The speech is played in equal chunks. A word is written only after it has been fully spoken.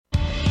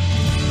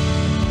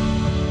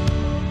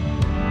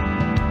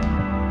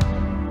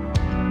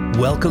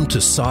Welcome to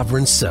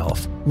Sovereign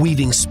Self,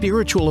 weaving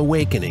spiritual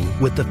awakening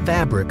with the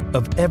fabric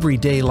of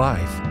everyday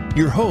life.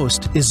 Your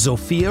host is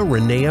Zofia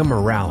Renea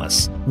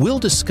Morales. We'll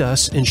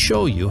discuss and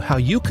show you how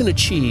you can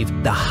achieve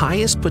the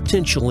highest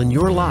potential in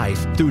your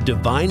life through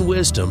divine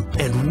wisdom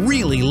and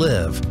really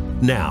live.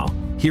 Now,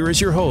 here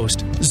is your host,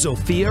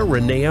 Zofia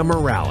Renea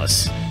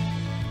Morales.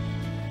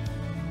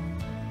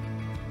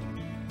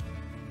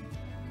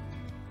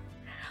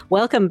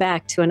 Welcome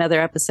back to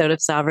another episode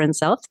of Sovereign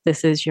Self.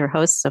 This is your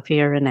host,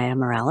 Zofia Renea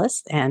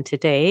Morales, and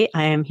today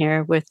I am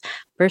here with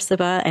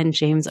Bersabeh and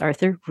James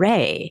Arthur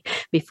Ray.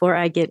 Before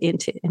I get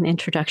into an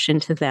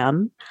introduction to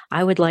them,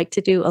 I would like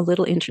to do a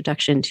little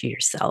introduction to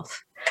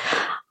yourself.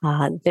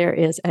 There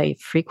is a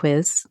free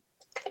quiz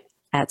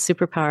at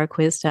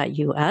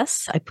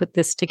superpowerquiz.us. I put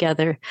this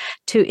together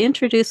to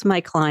introduce my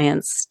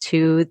clients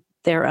to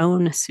their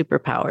own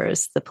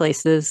superpowers, the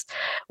places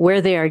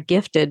where they are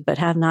gifted but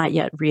have not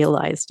yet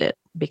realized it,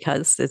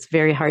 because it's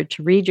very hard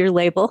to read your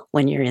label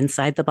when you're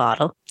inside the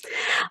bottle.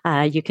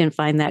 You can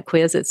find that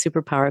quiz at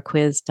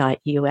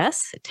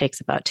superpowerquiz.us. It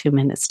takes about 2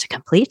 minutes to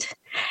complete,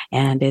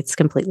 and it's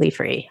completely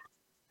free.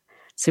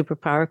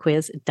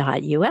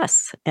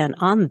 superpowerquiz.us. And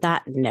on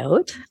that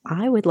note,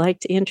 I would like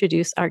to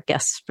introduce our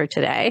guests for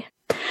today.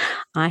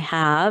 I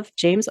have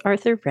James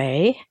Arthur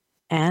Ray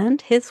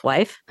and his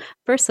wife,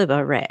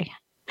 Bersabeh Ray.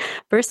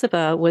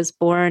 Bersabeh was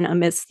born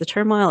amidst the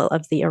turmoil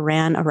of the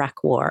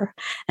Iran-Iraq War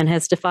and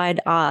has defied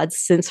odds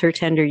since her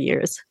tender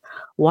years,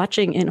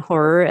 watching in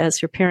horror as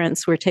her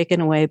parents were taken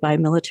away by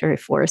military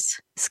force,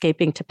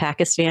 escaping to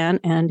Pakistan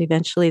and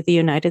eventually the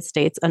United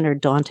States under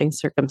daunting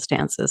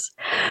circumstances.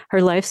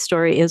 Her life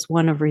story is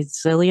one of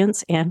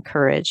resilience and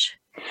courage.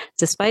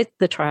 Despite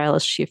the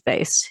trials she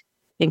faced,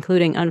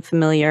 including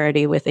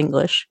unfamiliarity with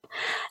English,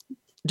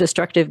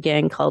 destructive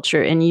gang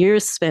culture, and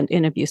years spent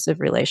in abusive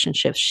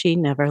relationships, she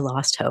never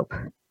lost hope.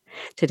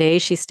 Today,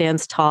 she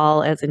stands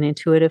tall as an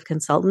intuitive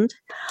consultant,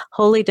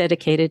 wholly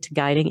dedicated to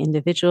guiding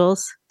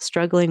individuals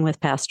struggling with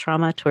past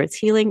trauma towards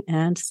healing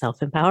and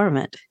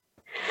self-empowerment.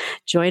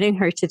 Joining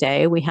her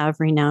today, we have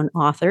renowned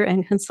author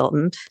and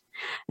consultant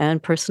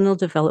and personal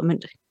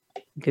development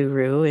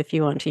guru, if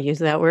you want to use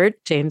that word,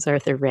 James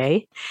Arthur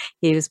Ray.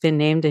 He has been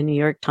named a New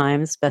York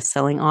Times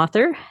bestselling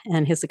author,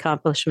 and his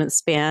accomplishments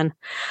span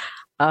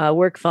a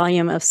work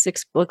volume of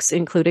 6 books,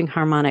 including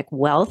Harmonic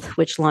Wealth,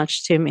 which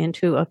launched him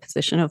into a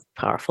position of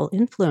powerful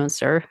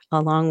influencer,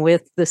 along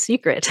with The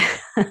Secret,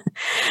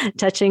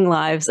 touching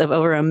lives of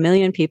over 1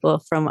 million people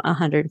from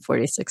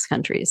 146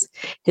 countries.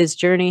 His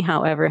journey,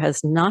 however,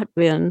 has not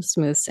been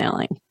smooth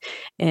sailing.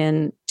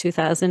 In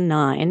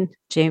 2009,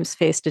 James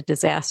faced a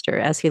disaster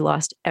as he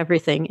lost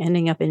everything,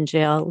 ending up in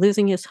jail,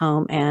 losing his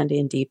home, and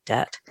in deep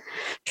debt.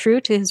 True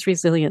to his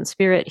resilient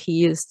spirit, he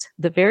used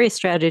the very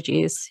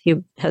strategies he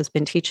has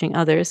been teaching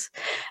others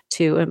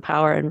to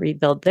empower and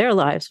rebuild their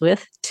lives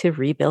with to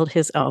rebuild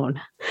his own.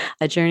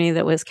 A journey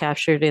that was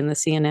captured in the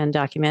CNN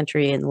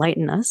documentary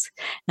Enlighten Us,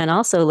 and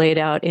also laid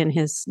out in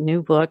his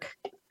new book,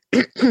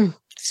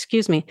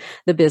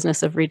 The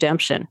Business of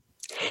Redemption.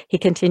 He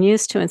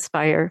continues to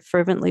inspire,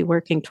 fervently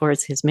working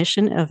towards his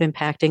mission of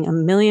impacting a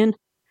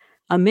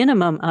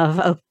minimum of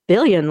 1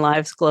 billion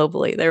lives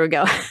globally. There we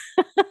go.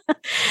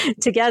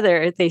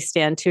 Together, they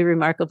stand 2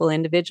 remarkable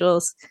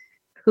individuals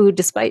who,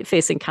 despite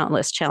facing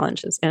countless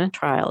challenges and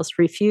trials,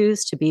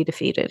 refuse to be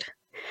defeated.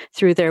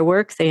 Through their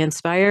work, they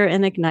inspire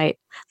and ignite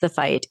the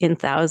fight in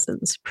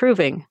thousands,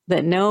 proving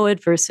that no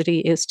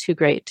adversity is too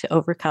great to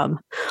overcome.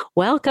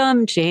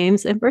 Welcome,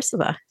 James and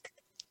Bersabeh.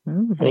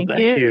 Thank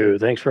you.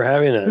 Thanks for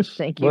having us.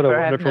 Thank you. What a for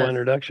having wonderful us.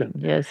 introduction.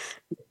 Yes.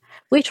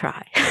 We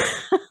try.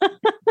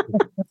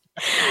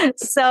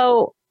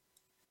 So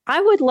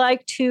I would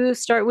like to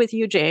start with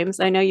you, James.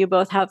 I know you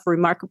both have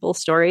remarkable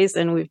stories,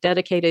 and we've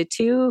dedicated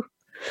 2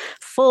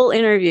 full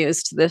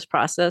interviews to this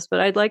process, but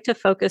I'd like to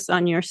focus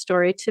on your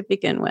story to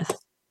begin with.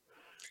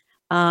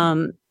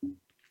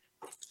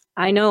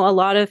 I know a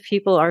lot of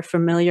people are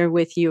familiar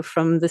with you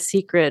from The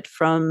Secret,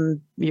 from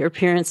your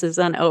appearances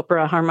on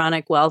Oprah,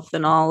 Harmonic Wealth,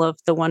 and all of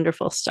the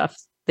wonderful stuff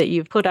that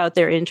you've put out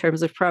there in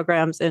terms of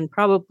programs, and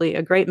probably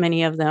a great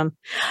many of them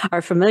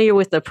are familiar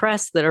with the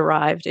press that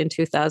arrived in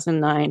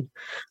 2009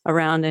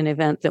 around an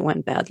event that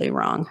went badly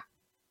wrong.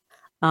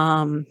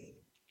 But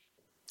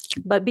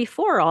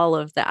before all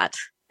of that,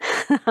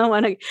 I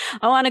want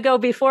to go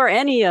before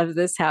any of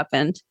this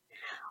happened.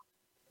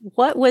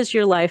 What was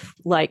your life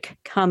like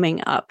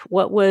coming up?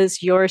 What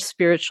was your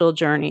spiritual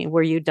journey?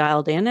 Were you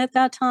dialed in at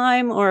that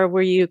time, or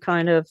were you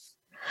kind of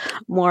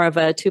more of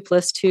a 2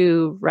 +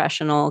 2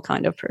 rational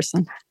kind of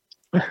person?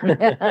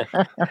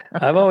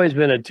 I've always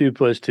been a 2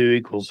 +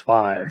 2 =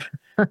 5.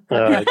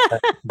 So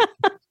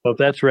if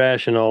that's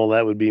rational,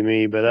 that would be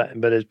me,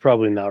 but it's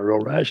probably not real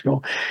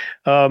rational.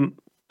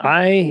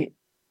 I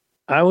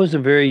was a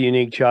very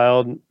unique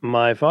child.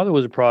 My father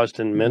was a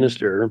Protestant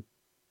minister,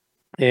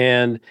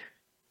 and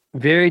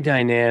very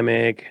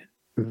dynamic,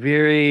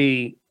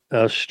 very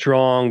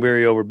strong,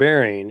 very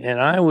overbearing.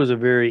 And I was a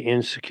very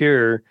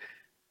insecure,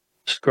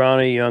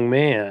 scrawny young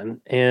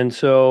man. And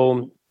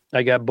so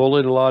I got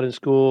bullied a lot in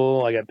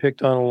school. I got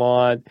picked on a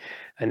lot.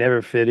 I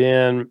never fit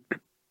in.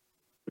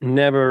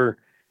 Never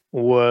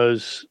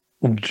was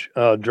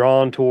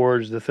drawn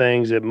towards the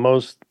things that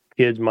most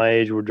kids my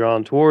age were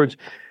drawn towards.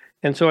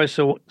 And so I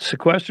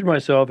sequestered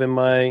myself in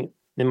my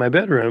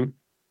bedroom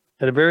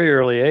at a very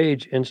early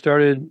age and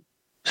started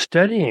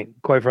studying,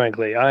 quite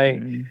frankly.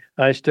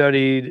 I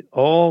studied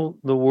all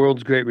the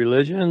world's great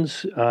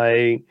religions.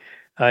 I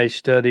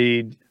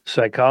studied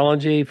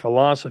psychology,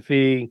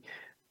 philosophy,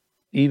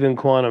 even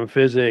quantum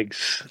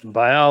physics,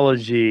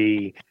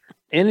 biology,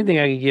 anything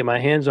I could get my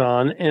hands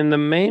on. And the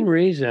main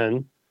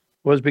reason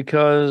was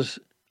because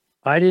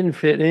I didn't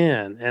fit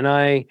in, and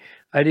I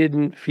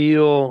didn't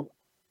feel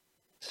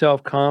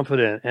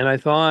self-confident. And I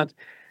thought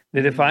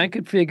that if I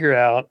could figure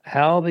out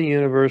how the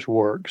universe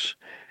works,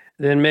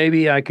 then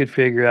maybe I could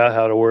figure out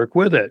how to work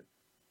with it,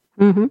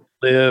 Mm-hmm.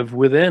 live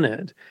within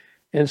it.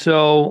 And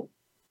so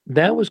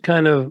that was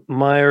kind of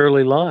my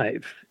early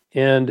life.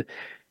 And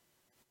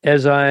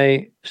as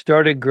I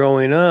started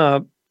growing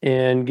up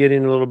and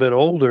getting a little bit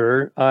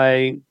older,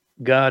 I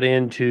got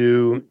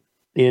into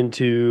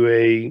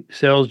a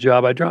sales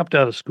job. I dropped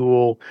out of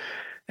school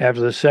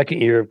after the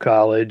second year of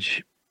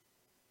college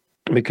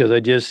because I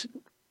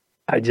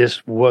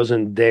just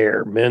wasn't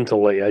there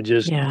mentally. I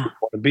just Yeah.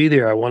 didn't want to be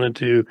there. I wanted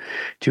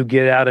to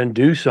get out and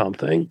do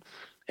something.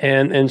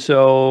 And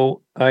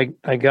so I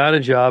got a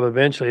job,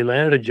 eventually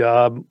landed a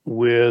job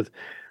with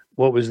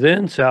what was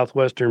then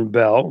Southwestern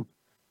Bell,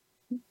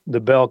 the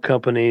Bell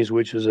companies,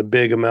 which is a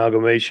big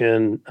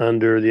amalgamation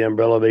under the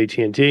umbrella of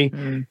AT&T.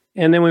 Mm.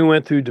 And then we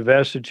went through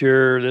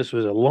divestiture. This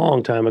was a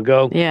long time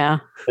ago. Yeah.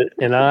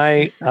 And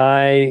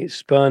I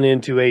spun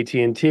into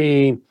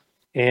AT&T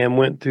and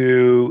went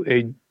through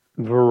a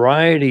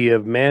variety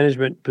of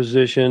management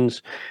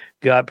positions,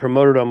 got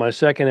promoted on my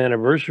second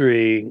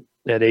anniversary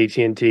at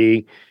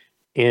AT&T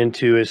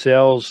into a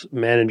sales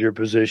manager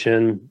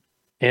position,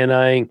 and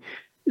I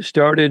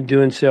started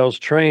doing sales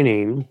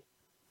training.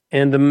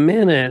 And the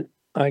minute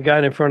I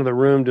got in front of the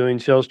room doing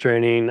sales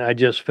training, I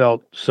just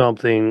felt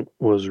something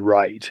was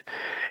right.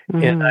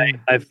 And Mm.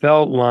 I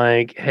felt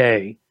like,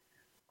 hey,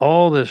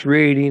 all this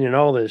reading and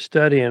all this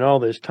study and all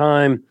this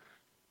time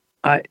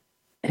I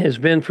has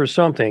been for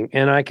something,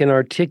 and I can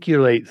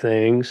articulate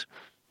things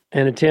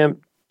and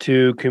attempt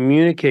to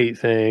communicate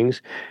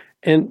things,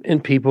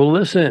 and people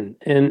listen,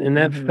 and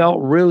that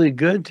felt really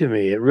good to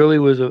me. It really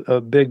was a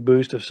big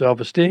boost of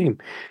self-esteem.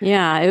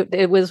 Yeah.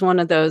 It was one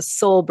of those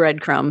soul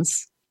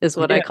breadcrumbs, is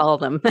what I Yeah, call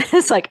them.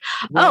 It's like,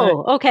 right.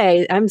 oh,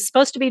 okay, I'm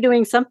supposed to be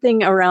doing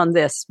something around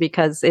this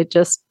because it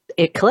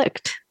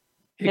clicked.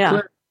 It Yeah.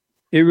 clicked.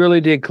 It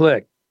really did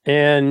click.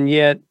 And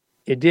yet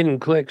it didn't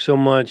click so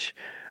much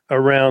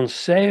around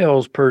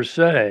sales per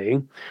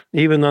se,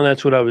 even though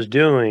that's what I was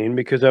doing,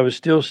 because I was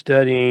still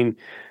studying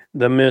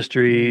the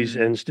mysteries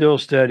and still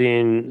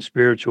studying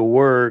spiritual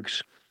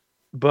works,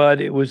 but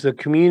it was the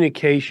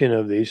communication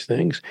of these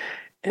things.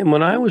 And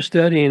when I was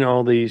studying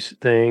all these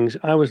things,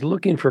 I was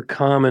looking for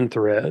common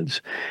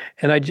threads.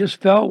 And I just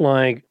felt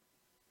like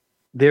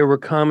there were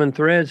common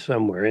threads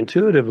somewhere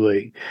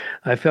intuitively.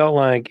 I felt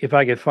like if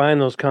I could find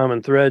those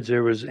common threads,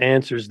 there was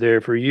answers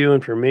there for you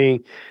and for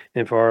me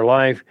and for our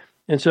life.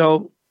 And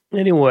so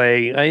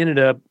anyway, I ended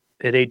up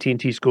at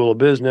AT&T School of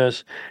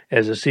Business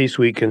as a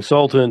C-suite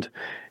consultant.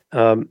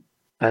 Um,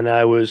 and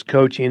I was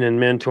coaching and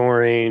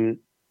mentoring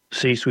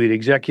C-suite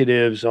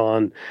executives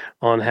on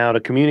how to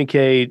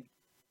communicate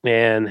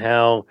and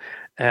how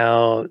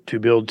to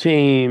build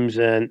teams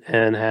and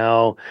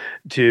how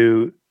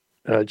to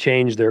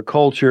change their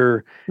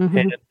culture.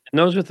 Mhm. And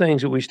those are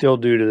things that we still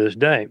do to this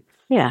day.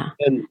 Yeah.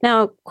 And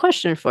Now,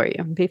 question for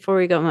you before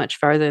we go much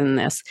farther than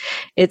this.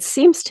 It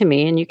seems to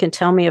me, and you can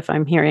tell me if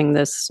I'm hearing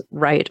this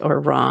right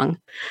or wrong,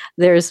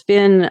 there's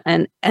been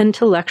an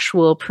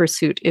intellectual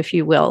pursuit, if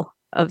you will,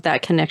 of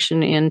that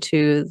connection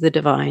into the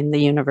divine,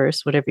 the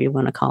universe, whatever you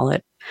want to call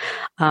it,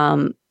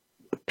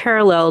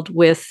 paralleled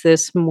with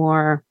this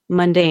more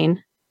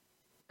mundane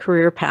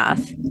career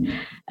path.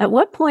 At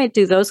what point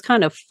do those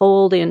kind of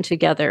fold in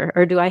together,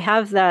 or do I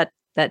have that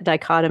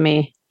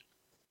dichotomy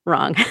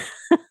wrong?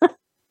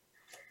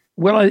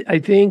 well, I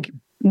think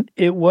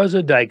it was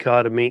a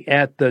dichotomy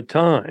at the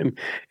time.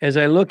 As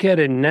I look at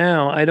it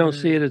now, I don't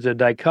see it as a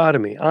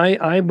dichotomy.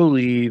 I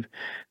believe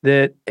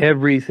that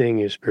everything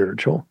is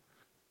spiritual.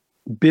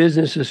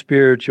 Business is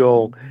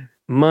spiritual,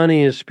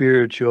 money is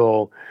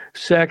spiritual,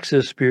 sex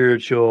is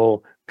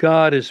spiritual,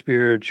 God is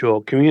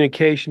spiritual,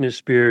 communication is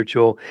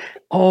spiritual.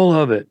 All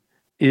of it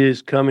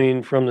is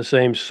coming from the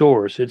same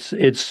source.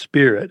 It's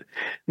spirit.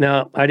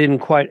 Now, I didn't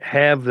quite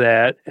have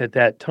that at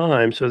that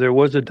time, so there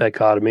was a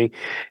dichotomy,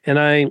 and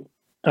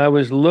I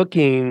was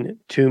looking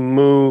to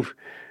move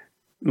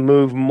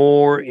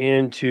more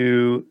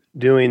into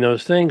doing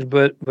those things,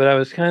 but I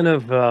was kind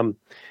of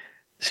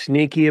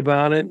sneaky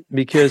about it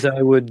because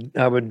I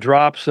would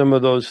drop some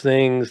of those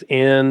things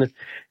in,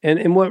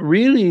 and what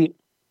really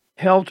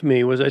helped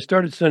me was I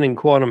started studying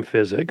quantum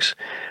physics.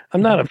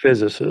 I'm not a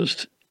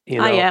physicist,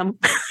 I am.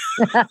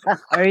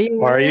 Are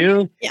you? Are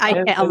you?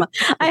 I am.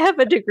 I have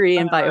a degree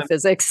in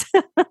biophysics.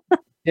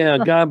 Yeah,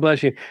 God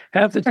bless you.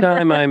 Half the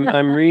time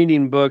I'm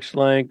reading books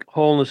like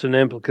Wholeness and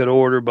Implicate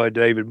Order by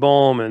David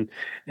Bohm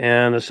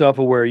and The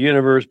Self-Aware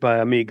Universe by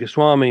Amit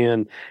Goswami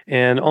and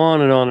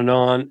on and on and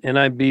on. And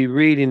I'd be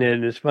reading it,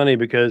 and it's funny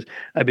because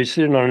I'd be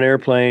sitting on an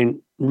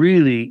airplane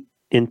really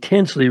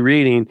intensely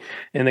reading,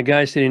 and the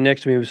guy sitting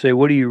next to me would say,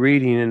 "What are you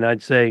reading?" And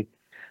I'd say,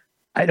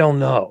 "I don't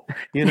know."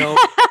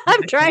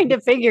 I'm trying to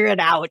figure it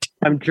out.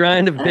 I'm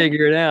trying to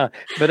figure it out.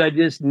 But I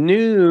just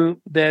knew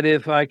that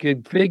if I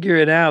could figure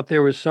it out,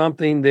 there was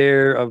something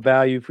there of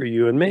value for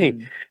you and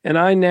me. And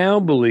I now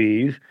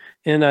believe,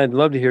 and I'd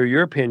love to hear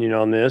your opinion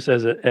on this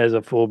as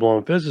a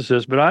full-blown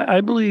physicist, but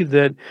I believe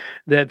that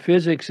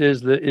physics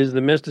is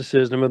the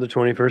mysticism of the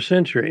 21st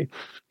century.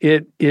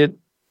 The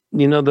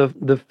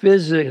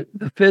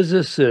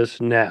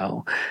physicists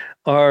now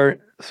are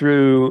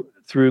through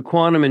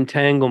quantum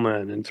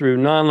entanglement and through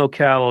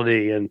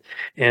non-locality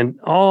and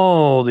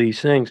all these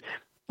things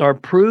are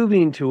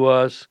proving to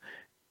us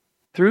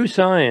through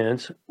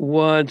science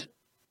what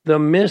the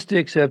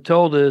mystics have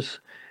told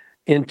us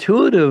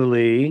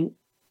intuitively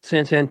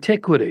since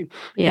antiquity.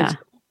 Yeah.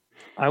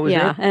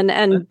 And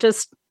and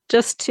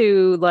just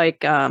to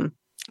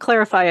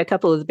clarify a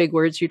couple of the big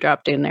words you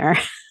dropped in there.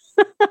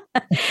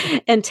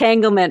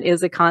 Entanglement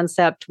is a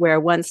concept where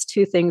once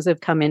two things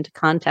have come into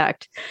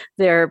contact,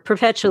 they're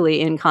perpetually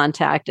in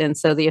contact. And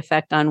so the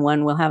effect on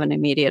one will have an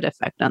immediate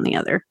effect on the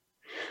other.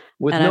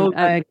 With no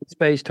lag in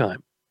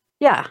space-time.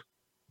 Yeah.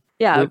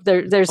 Yeah.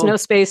 There's no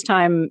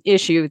space-time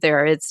issue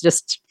there. It's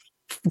just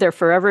they're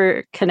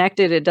forever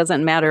connected. It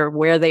doesn't matter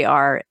where they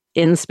are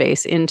in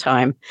space, in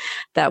time.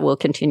 That will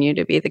continue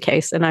to be the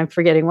case. And I'm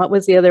forgetting, what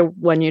was the other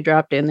one you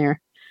dropped in there?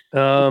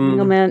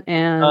 Entanglement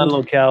and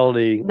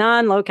non-locality,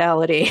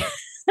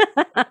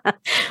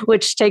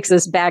 which takes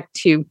us back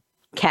to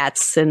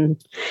cats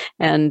and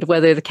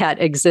whether the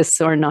cat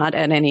exists or not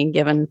at any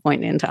given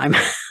point in time.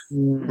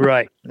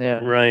 Right.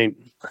 Yeah. Right.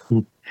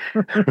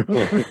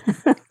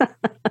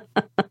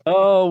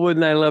 Oh,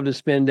 wouldn't I love to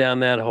spin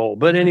down that hole?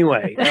 But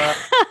anyway,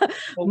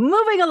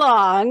 moving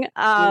along,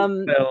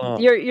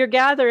 you're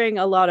gathering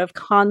a lot of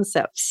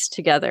concepts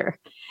together.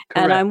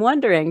 Correct. And I'm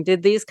wondering,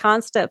 did these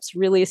concepts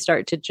really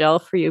start to gel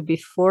for you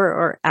before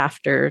or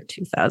after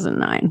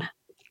 2009?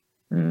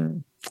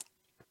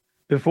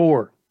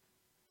 Before.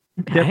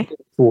 Okay. Definitely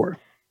before.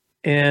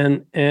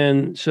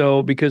 And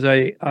so because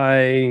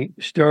I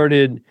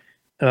started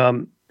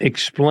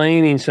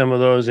explaining some of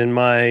those in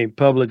my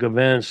public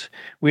events.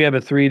 We have a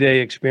 3-day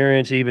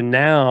experience even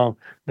now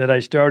that I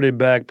started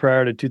back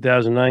prior to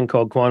 2009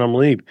 called Quantum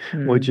Leap,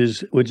 which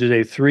is a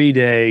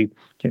 3-day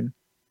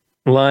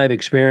live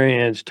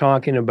experience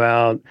talking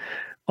about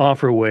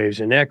offer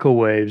waves and echo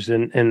waves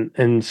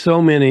and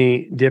so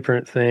many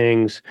different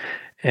things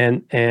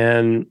and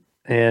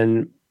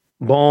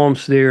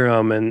Bohm's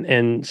theorem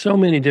and so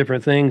many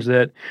different things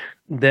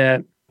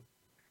that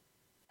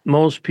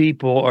most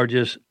people are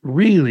just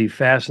really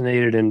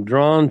fascinated and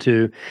drawn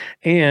to.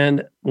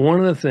 And one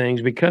of the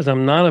things, because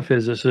I'm not a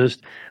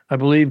physicist, I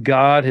believe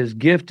God has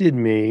gifted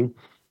me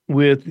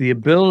with the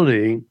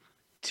ability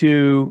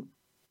to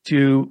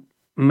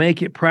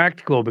make it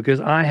practical,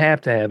 because I have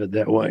to have it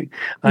that way.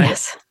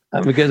 Yes.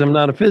 Because I'm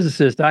not a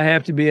physicist, I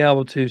have to be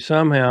able to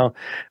somehow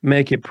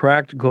make it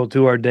practical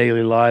to our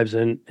daily lives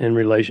and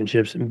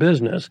relationships and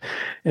business.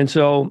 And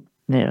so,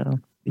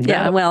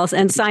 well,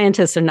 and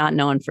scientists are not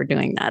known for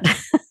doing that.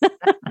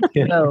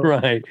 No,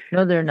 right.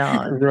 No, they're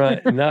not.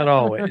 Right. Not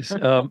always.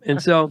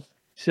 And so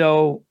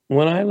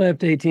when I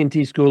left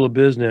AT&T School of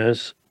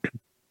Business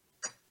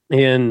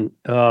in,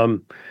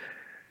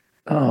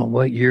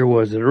 what year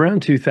was it?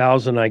 Around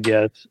 2000, I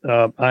guess.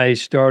 I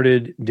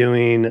started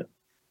doing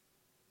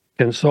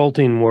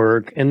consulting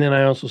work, and then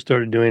I also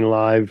started doing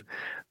live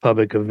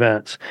public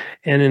events.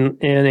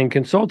 And in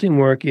consulting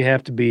work, you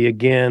have to be,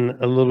 again,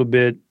 a little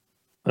bit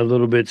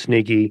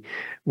sneaky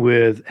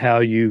with how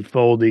you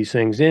fold these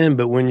things in.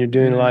 But when you're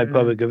doing live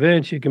public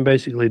events, you can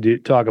basically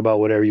talk about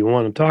whatever you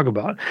want to talk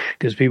about,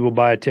 because people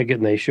buy a ticket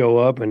and they show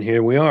up, and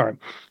here we are.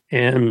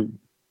 And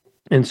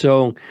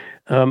so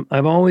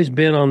I've always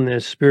been on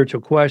this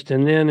spiritual quest.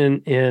 And then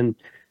in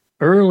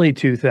early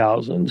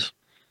 2000s,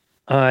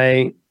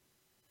 I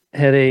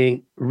had a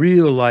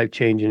real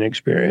life-changing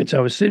experience. I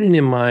was sitting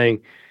in my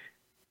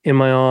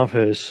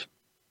office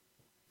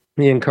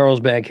in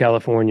Carlsbad,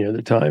 California at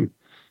the time.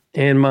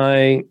 And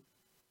my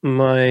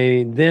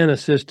then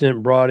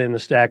assistant brought in a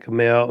stack of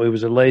mail. It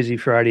was a lazy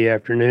Friday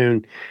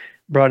afternoon.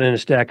 Brought in a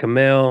stack of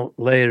mail,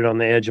 laid it on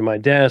the edge of my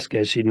desk,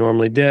 as she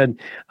normally did.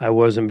 I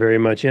wasn't very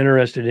much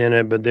interested in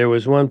it, but there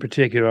was one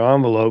particular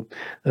envelope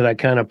that I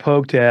kind of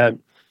poked at,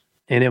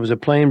 and it was a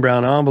plain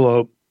brown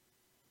envelope.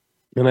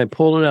 And I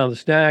pulled it out of the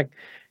stack,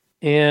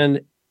 and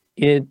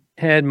it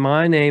had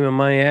my name and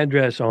my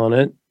address on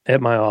it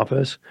at my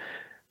office.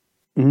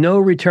 No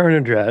return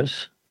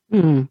address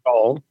at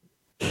all.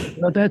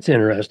 Well, that's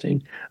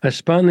interesting. I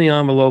spun the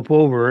envelope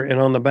over, and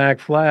on the back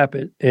flap,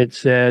 it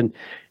said,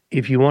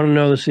 "If you want to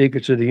know the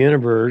secrets of the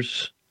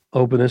universe,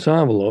 open this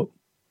envelope."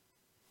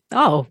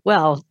 Oh,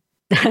 well,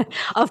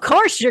 Of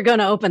course you're going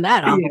to open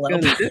that What are you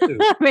envelope. gonna do?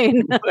 I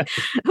mean,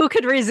 who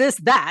could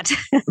resist that?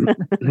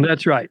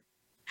 That's right.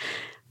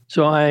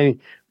 So I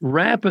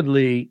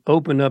rapidly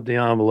opened up the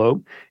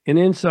envelope, and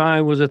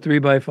inside was a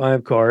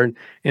 3x5 card,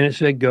 and it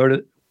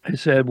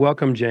said,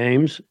 "Welcome,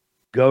 James.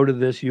 Go to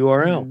this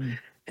URL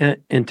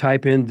and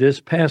type in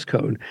this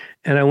passcode."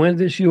 And I went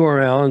to this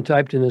URL and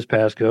typed in this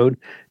passcode,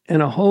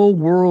 and a whole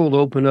world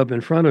opened up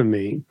in front of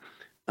me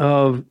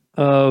of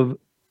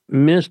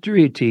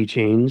mystery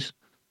teachings,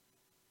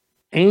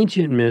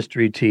 ancient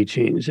mystery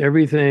teachings,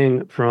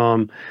 everything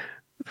from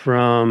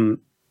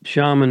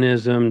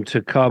shamanism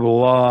to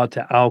Kabbalah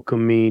to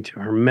alchemy to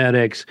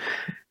hermetics.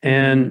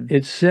 And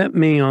it set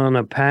me on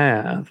a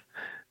path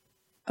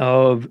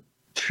of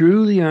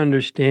truly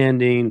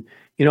understanding,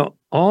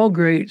 all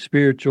great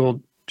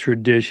spiritual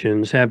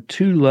traditions have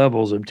two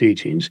levels of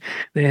teachings.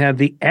 They have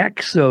the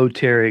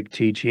exoteric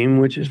teaching,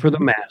 which is for the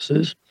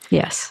masses.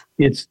 Yes.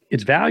 It's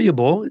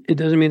valuable. It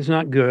doesn't mean it's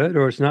not good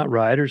or it's not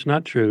right or it's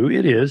not true.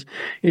 It is.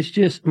 It's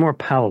just more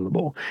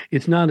palatable.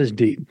 It's not as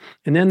deep.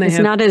 And then it's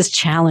not as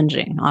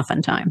challenging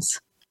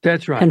oftentimes.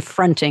 That's right.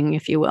 Confronting,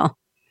 if you will.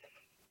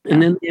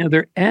 And then the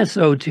other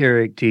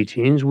esoteric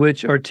teachings,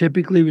 which are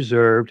typically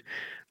reserved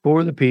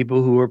for the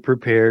people who are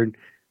prepared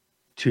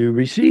to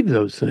receive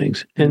those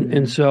things.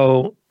 And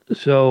so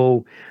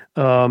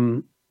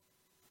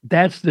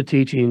that's the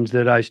teachings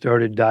that I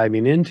started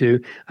diving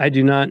into. I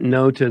do not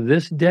know to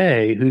this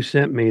day who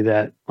sent me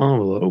that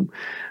envelope,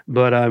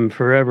 but I'm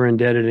forever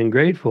indebted and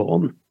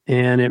grateful.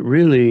 And it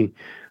really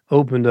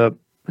opened up,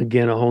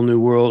 again, a whole new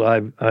world.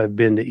 I've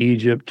been to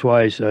Egypt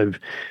twice. I've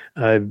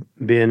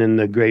been in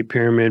the Great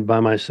Pyramid by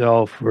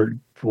myself for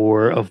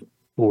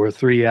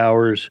 3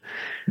 hours,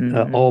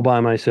 all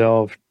by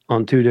myself.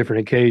 On 2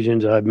 different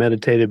occasions, I've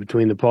meditated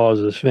between the paws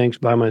of the Sphinx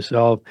by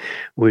myself,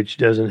 which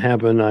doesn't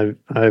happen.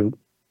 I've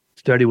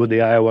studied with the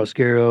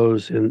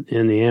ayahuasqueros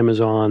in the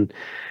Amazon,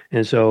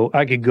 and so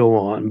I could go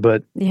on.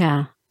 But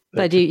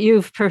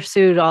you've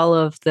pursued all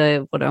of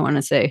the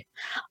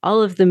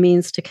all of the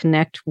means to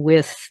connect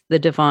with the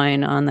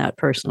divine on that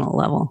personal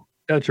level.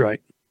 That's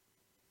right.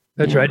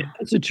 That's right.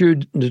 That's the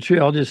truth.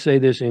 I'll just say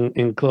this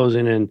in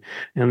closing, and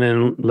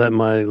then let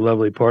my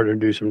lovely partner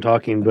do some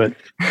talking. But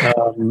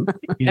I'm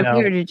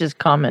here to just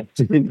comment.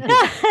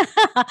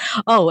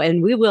 Oh,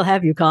 and we will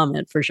have you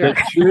comment for sure.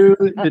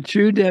 The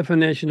true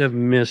definition of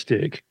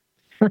mystic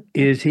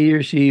is he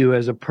or she who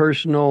has a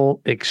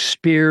personal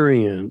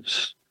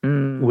experience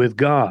with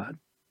God.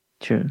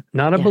 True.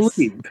 Not a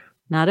belief.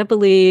 Not a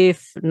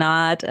belief,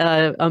 not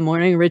a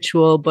morning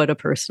ritual, but a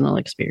personal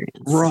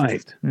experience.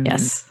 Right.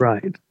 Yes.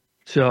 Right.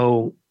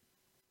 So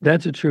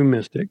that's a true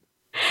mystic.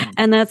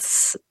 And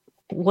that's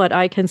what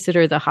I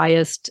consider the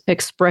highest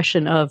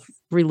expression of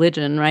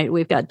religion, right?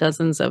 We've got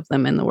dozens of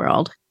them in the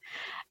world.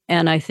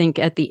 And I think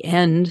at the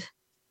end,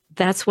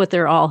 that's what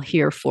they're all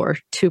here for,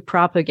 to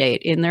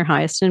propagate in their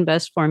highest and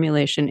best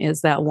formulation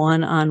is that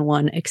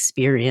one-on-one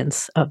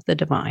experience of the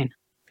divine.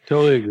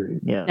 Totally agree.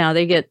 Yeah. Now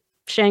they get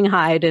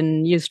shanghaied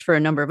and used for a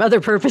number of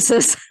other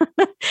purposes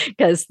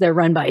because they're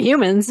run by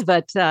humans.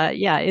 But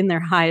in their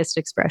highest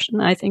expression,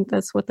 I think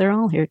that's what they're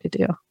all here to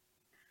do.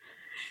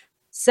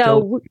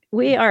 So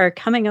we are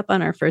coming up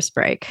on our first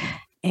break.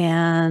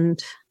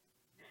 And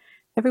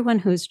everyone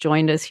who's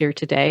joined us here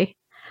today,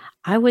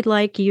 I would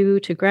like you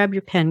to grab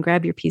your pen,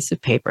 grab your piece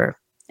of paper,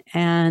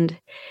 and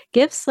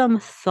give some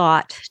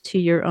thought to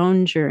your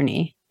own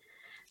journey.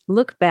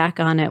 Look back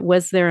on it.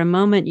 Was there a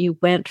moment you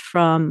went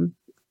from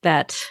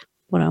that,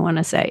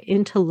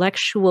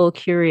 intellectual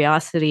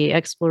curiosity,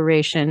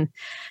 exploration,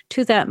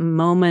 to that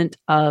moment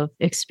of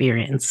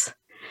experience?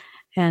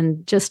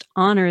 And just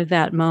honor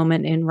that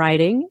moment in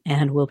writing,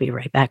 and we'll be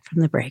right back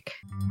from the break.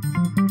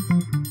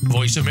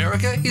 Voice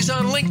America is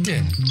on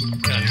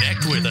LinkedIn.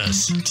 Connect with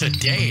us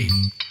today.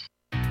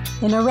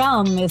 Inner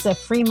Realm is a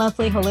free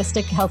monthly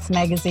holistic health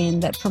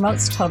magazine that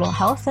promotes total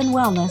health and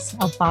wellness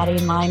of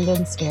body, mind,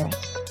 and spirit.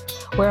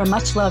 We're a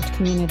much-loved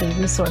community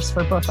resource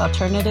for both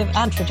alternative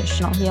and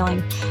traditional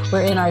healing.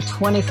 We're in our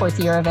 24th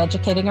year of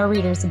educating our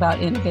readers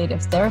about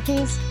innovative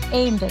therapies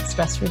aimed at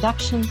stress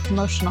reduction,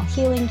 emotional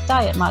healing,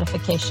 diet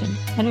modification,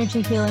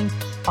 energy healing,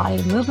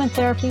 body movement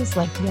therapies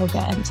like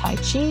yoga and Tai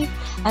Chi,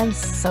 and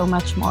so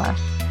much more.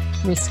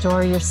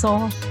 Restore your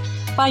soul,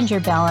 find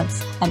your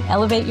balance, and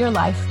elevate your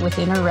life with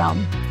Inner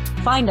Realm.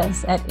 Find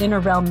us at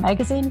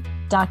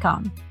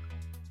innerrealmmagazine.com.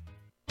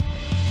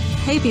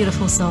 Hey,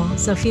 beautiful soul.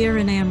 Sophia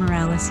Renea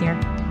Morales here.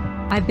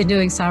 I've been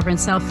doing Sovereign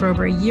Self for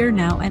over a year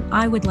now, and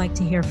I would like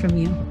to hear from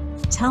you.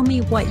 Tell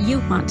me what you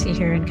want to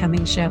hear in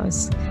coming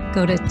shows.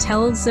 Go to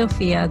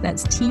TellZophia,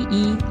 that's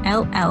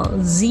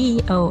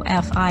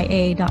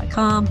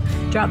TellZophia.com.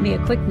 Drop me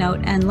a quick note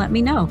and let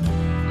me know.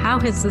 How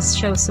has this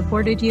show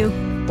supported you?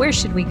 Where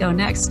should we go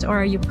next? Or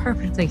are you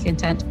perfectly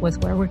content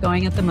with where we're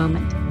going at the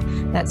moment?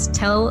 That's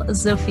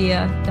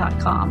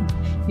TellZophia.com.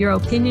 Your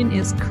opinion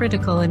is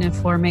critical in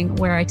informing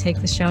where I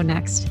take the show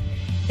next.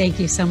 Thank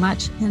you so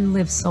much, and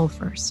live soul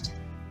first.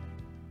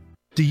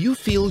 Do you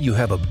feel you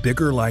have a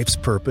bigger life's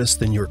purpose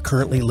than you're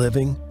currently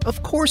living?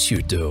 Of course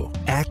you do.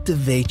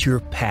 Activate your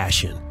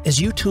passion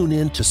as you tune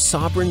in to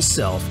Sovereign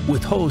Self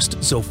with host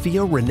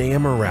Zofia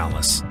Renea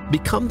Morales.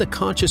 Become the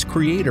conscious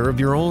creator of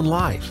your own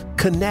life.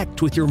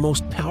 Connect with your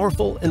most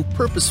powerful and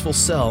purposeful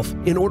self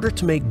in order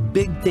to make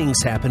big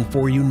things happen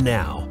for you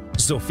now.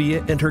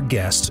 Zofia and her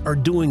guests are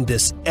doing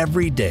this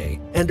every day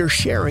and are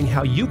sharing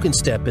how you can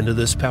step into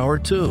this power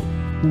too.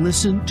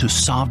 Listen to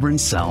Sovereign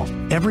Self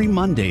every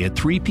Monday at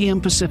 3 p.m.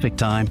 Pacific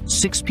Time,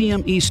 6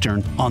 p.m.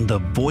 Eastern on the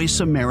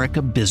Voice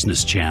America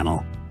Business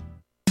Channel.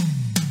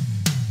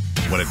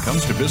 When it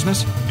comes to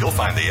business, you'll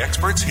find the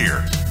experts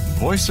here.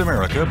 Voice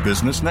America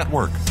Business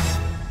Network.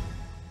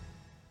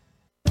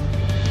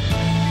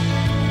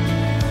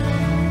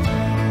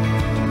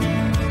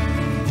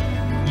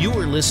 You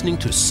are listening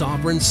to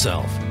Sovereign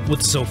Self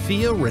with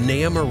Zofia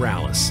Renea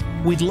Morales.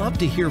 We'd love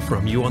to hear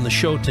from you on the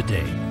show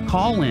today.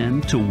 Call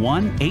in to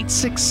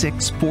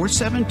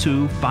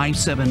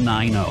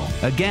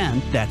 1-866-472-5790.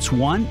 Again, that's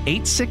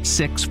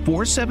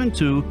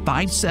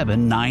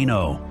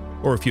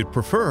 1-866-472-5790. Or if you'd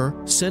prefer,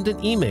 send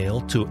an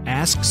email to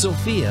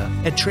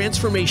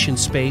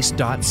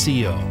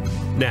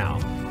askzofia@transformationspace.co. Now,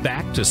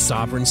 back to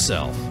Sovereign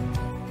Self.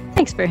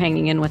 Thanks for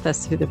hanging in with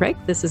us through the break.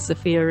 This is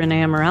Zofia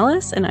Renea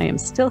Morales, and I am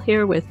still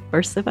here with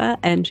Bersabeh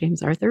and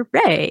James Arthur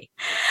Ray.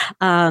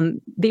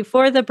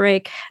 Before the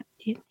break,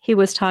 he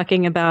was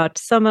talking about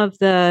some of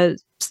the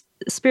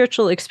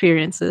spiritual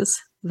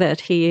experiences that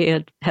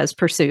he has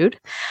pursued.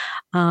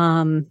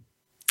 And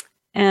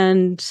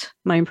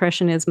my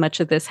impression is much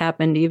of this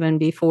happened even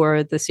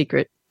before The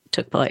Secret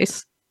took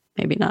place.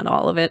 Maybe not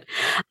all of it.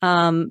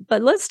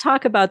 But let's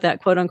talk about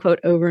that quote unquote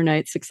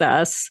overnight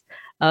success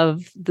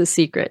of The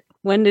Secret.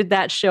 When did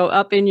that show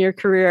up in your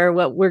career?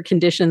 What were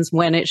conditions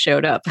when it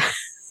showed up?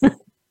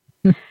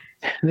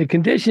 The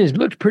conditions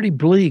looked pretty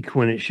bleak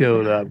when it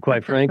showed up,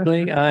 quite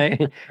frankly.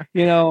 I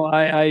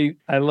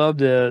love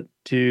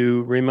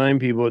to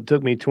remind people it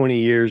took me 20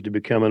 years to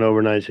become an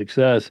overnight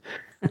success.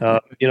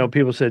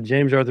 People said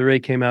James Arthur Ray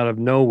came out of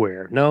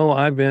nowhere. No,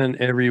 I've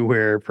been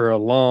everywhere for a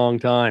long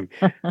time,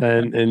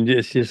 and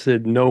just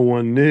that no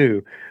one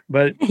knew.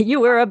 But you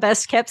were a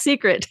best kept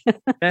secret.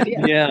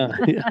 Yeah,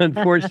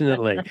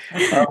 unfortunately.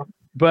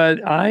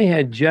 But I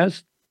had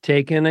just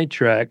taken a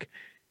trek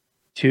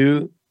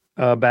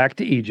back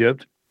to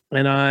Egypt,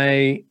 and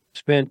I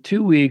spent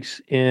 2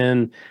 weeks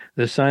in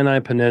the Sinai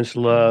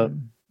Peninsula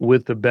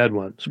with the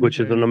Bedouins,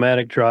 which are the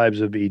nomadic tribes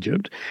of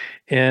Egypt.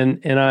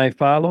 And I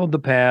followed the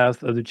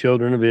path of the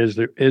children of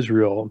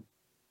Israel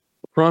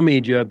from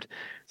Egypt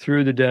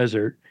through the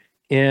desert.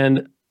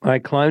 And I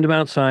climbed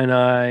Mount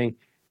Sinai.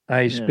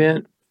 I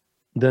spent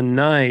the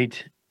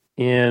night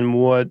in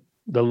what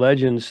the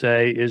legends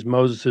say is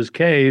Moses'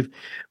 cave,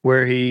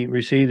 where he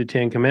received the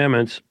Ten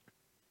Commandments.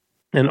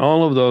 And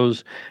all of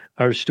those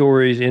are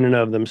stories in and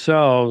of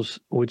themselves,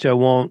 which I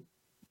won't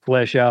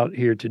flesh out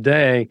here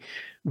today.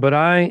 But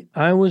I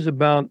was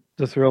about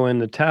to throw in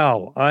the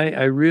towel.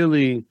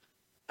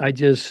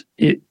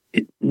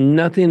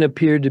 Nothing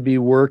appeared to be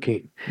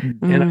working.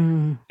 And I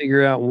couldn't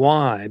figure out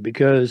why,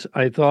 because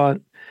I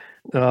thought...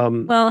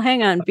 well,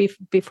 hang on.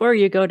 Before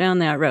you go down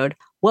that road,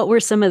 what were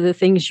some of the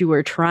things you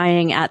were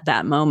trying at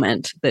that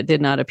moment that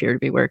did not appear to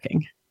be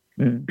working?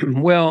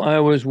 Well, I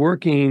was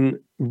working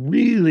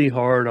really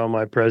hard on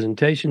my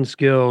presentation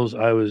skills.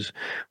 I was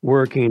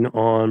working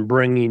on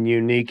bringing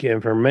unique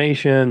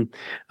information.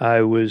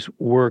 I was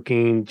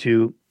working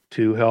to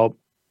help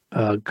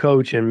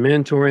coach and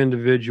mentor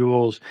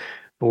individuals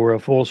for a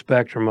full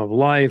spectrum of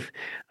life.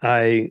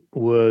 I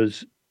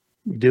was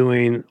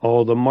doing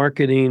all the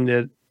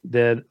marketing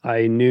that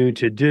I knew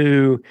to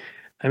do.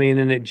 I mean,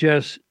 and it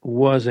just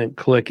wasn't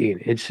clicking.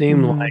 It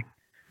seemed like,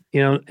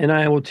 and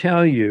I will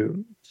tell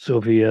you,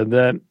 Zofia,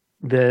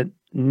 that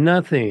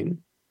nothing,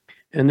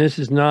 and this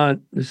is not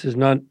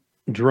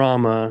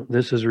drama,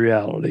 this is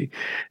reality.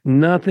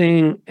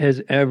 Nothing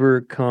has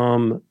ever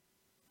come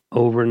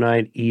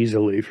overnight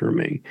easily for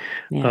me.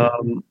 Yeah.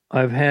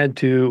 I've had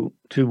to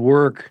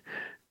work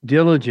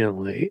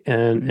diligently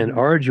and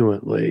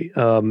arduously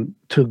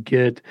to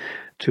get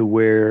to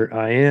where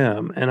I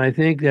am, and I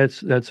think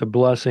that's a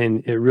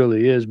blessing. It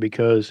really is,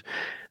 because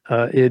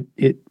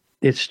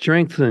it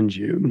strengthens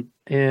you.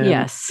 And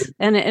yes,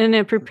 and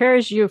it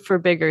prepares you for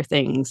bigger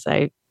things.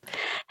 I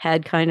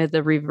had kind of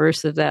the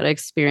reverse of that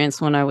experience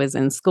when I was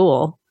in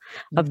school.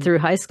 Up through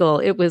high school,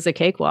 it was a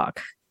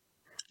cakewalk. I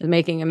was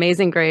making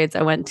amazing grades.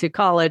 I went to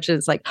college, and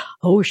it's like,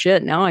 oh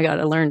shit, now I got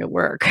to learn to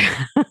work.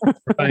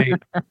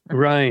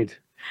 Right.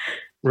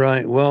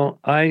 Well,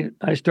 I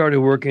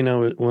started working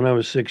when I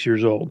was 6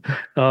 years old.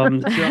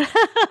 And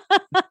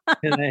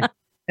I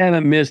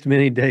haven't missed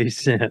many days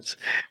since.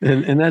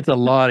 And that's a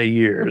lot of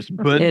years.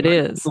 But it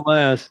is.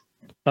 Nonetheless,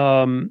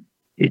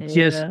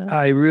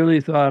 I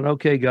really thought,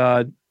 okay,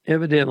 God,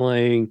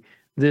 evidently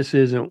this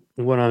isn't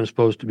what I'm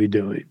supposed to be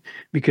doing,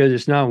 because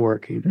it's not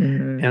working.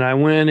 Mm-hmm. And I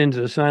went into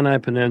the Sinai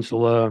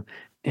Peninsula,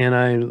 and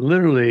I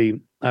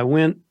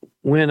went,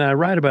 when I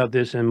write about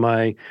this in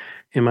my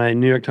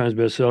New York Times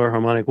bestseller,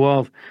 Harmonic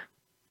Wealth,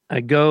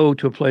 go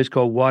to a place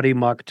called Wadi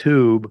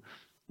Maktub,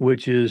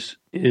 which is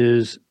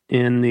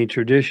in the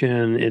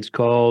tradition, it's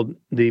called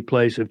the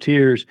place of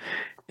tears.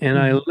 And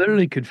I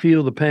literally could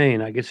feel the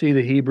pain. I could see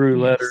the Hebrew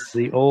letters,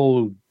 the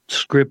old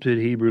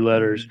scripted Hebrew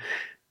letters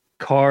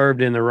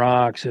carved in the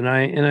rocks. And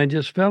I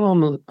just fell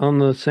on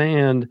the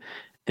sand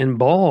and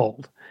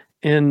bawled.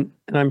 And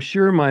I'm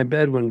sure my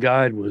Bedouin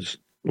guide was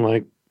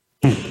like,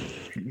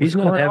 he's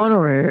not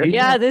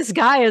having, this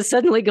guy has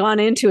suddenly gone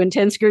into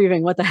intense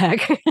grieving. What the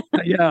heck?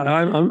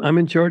 I'm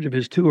in charge of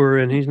his tour,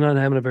 and he's not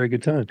having a very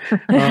good time.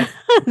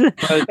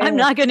 I'm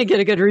not going to get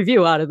a good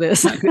review out of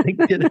this. I'm going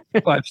to get a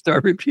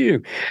 5-star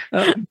review.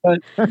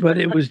 But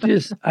it was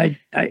just I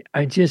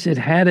just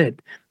had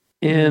it.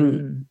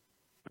 And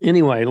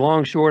anyway,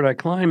 long short, I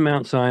climbed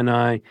Mount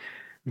Sinai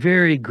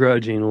very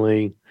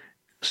grudgingly.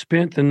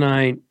 Spent the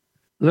night,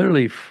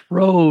 literally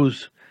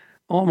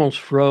almost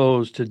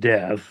froze to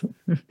death.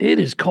 It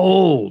is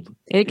cold.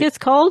 It gets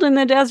cold in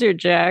the desert,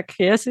 Jack.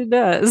 Yes, it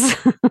does.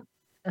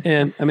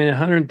 And I mean,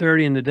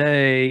 130 in the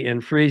day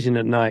and freezing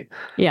at night.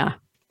 Yeah.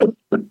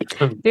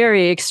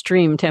 Very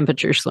extreme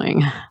temperature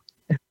swing.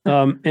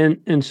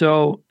 And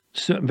so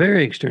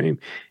very extreme.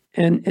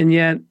 And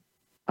yet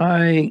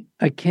I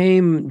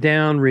came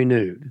down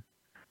renewed.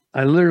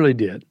 I literally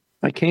did.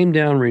 I came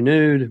down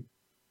renewed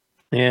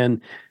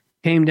and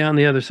came down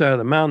the other side of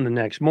the mountain the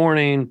next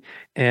morning,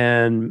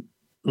 and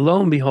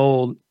lo and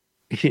behold,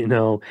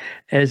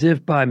 as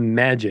if by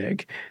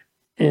magic,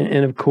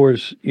 and of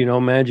course,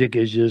 magic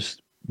is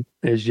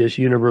just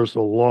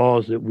universal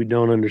laws that we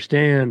don't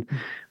understand,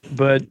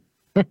 but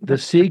the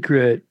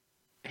secret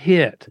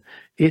hit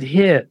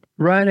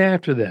right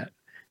after that,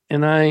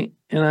 and I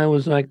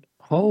was like,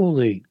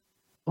 holy,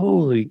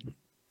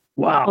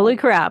 wow, holy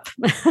crap.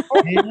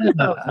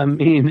 Yeah, I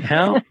mean,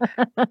 how?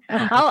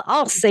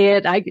 I'll say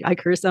it. I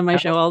curse on my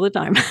show all the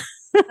time.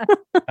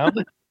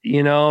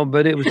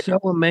 But it was so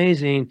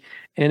amazing,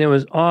 and it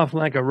was off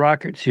like a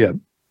rocket ship.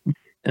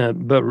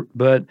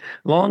 But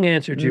long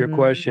answer to your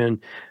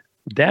question,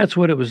 that's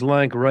what it was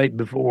like right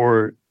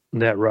before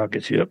that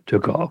rocket ship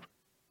took off.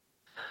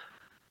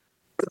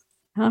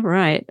 All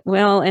right.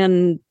 Well,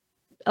 and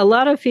a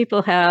lot of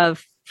people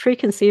have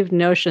preconceived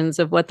notions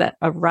of what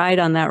a ride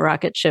on that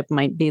rocket ship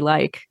might be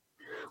like.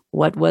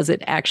 What was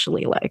it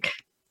actually like?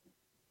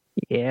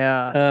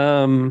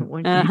 Yeah.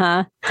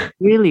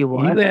 Really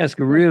what? You ask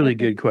really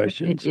good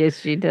questions. Yes,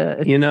 she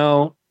does.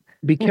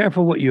 Be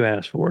careful what you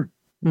ask for.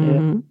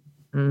 Mm-hmm.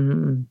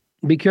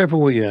 Mm-hmm. Be careful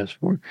what you ask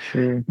for.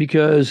 Sure.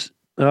 Because,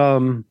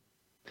 I'm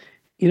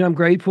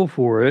grateful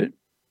for it.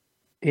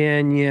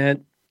 And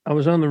yet I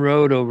was on the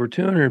road over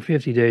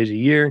 250 days a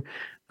year.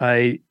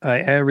 I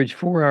averaged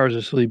 4 hours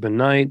of sleep a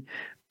night.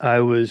 I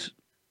was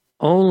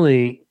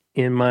only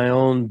in my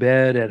own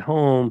bed at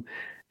home,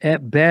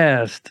 at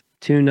best,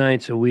 2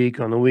 nights a week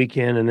on the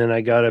weekend, and then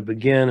I got up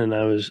again and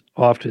I was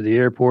off to the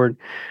airport.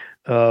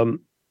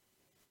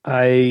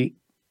 I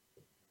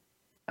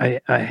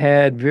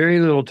had very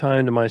little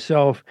time to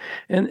myself,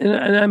 and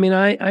I mean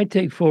I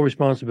take full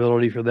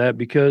responsibility for that,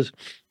 because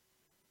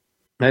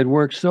I'd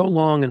worked so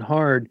long and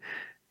hard,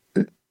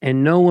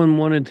 and no one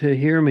wanted to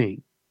hear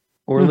me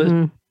or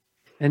listen.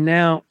 And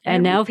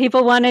now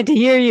people wanted to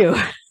hear you.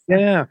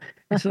 Yeah,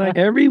 it's like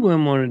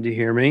everyone wanted to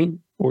hear me,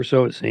 or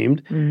so it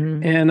seemed,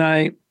 and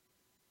I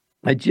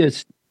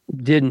just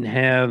didn't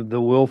have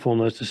the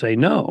willfulness to say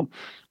no,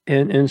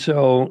 and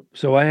so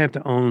I have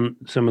to own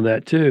some of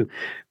that too.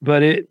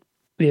 But it.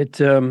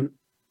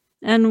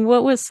 And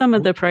what was some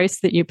of the price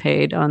that you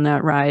paid on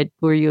that ride?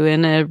 Were you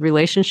in a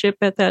relationship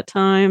at that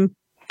time?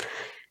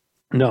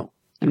 No.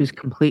 He was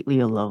completely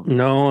alone.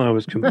 No, I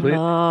was completely.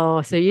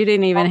 Oh, so you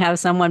didn't even have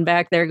someone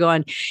back there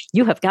going,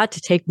 "You have got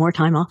to take more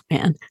time off,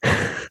 man."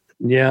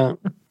 Yeah,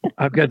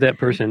 I've got that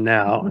person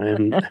now,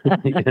 and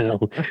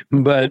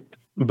but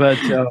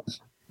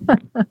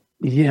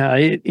yeah,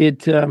 I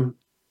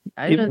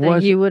don't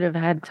think you would have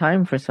had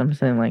time for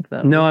something like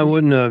that. No, I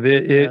wouldn't have.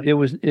 It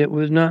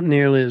was not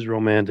nearly as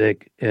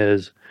romantic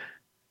as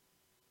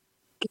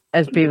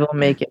people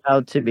make it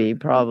out to be,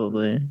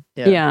 probably.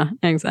 Yeah,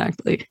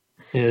 exactly.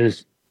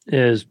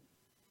 As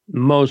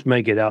most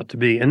make it out to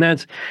be. And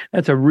that's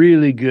a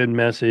really good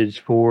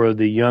message for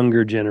the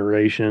younger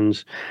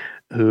generations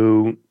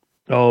who,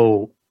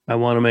 I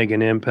want to make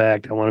an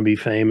impact. I want to be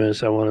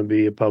famous. I want to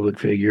be a public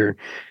figure.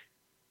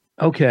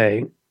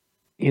 Okay.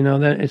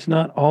 That it's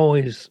not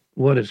always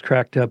what it's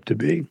cracked up to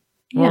be.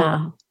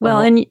 Yeah.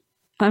 Well, and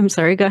I'm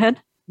sorry, go ahead.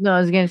 No,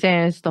 I was going to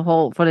say, it's the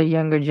whole, for the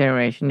younger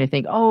generation, they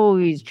think,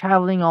 he's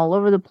traveling all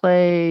over the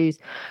place.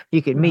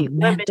 You could meet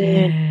women,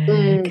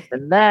 this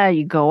and that.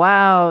 You go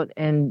out.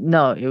 And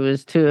no, it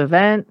was to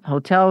event,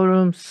 hotel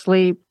room,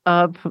 sleep,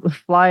 up,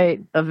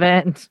 flight,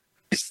 event,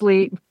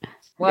 sleep,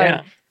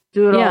 flight,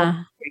 do it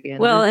all again.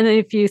 Well, and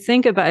if you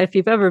think about, if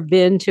you've ever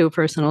been to a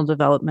personal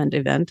development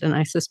event, and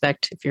I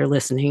suspect if you're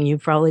listening,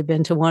 you've probably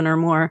been to one or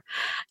more,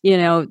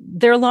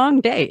 they're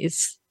long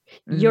days.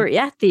 you're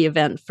at the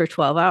event for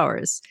 12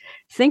 hours.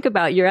 Think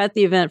about you're at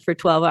the event for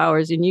 12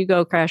 hours and you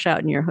go crash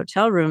out in your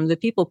hotel room. The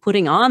people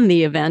putting on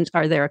the event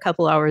are there a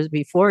couple hours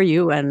before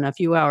you and a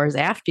few hours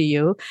after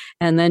you,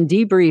 and then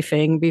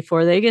debriefing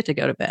before they get to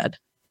go to bed.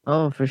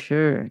 Oh, for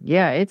sure.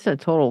 Yeah, it's a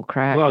total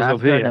crash Well, after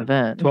an Sophia,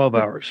 event. 12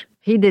 hours.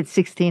 He did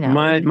 16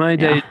 hours. My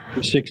days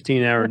were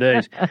 16-hour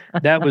days.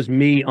 That was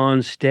me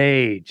on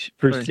stage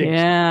for 16.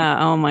 Yeah.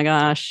 Oh my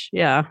gosh.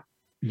 Yeah.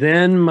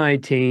 Then my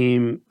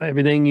team,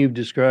 everything you've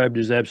described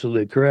is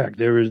absolutely correct.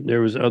 There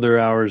was other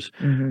hours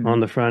on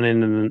the front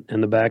end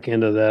and the back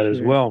end of that as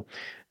well.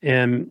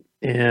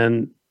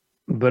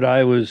 But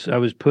I was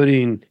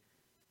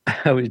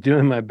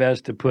doing my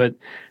best to put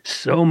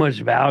so much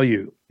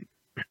value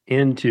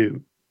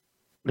into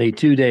a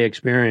 2-day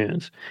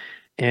experience,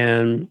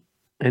 and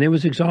it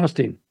was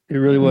exhausting. It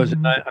really was.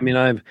 I mean,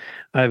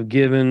 I've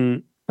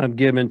given 2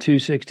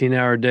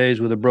 16-hour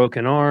days with a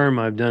broken arm.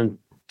 I've done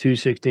 2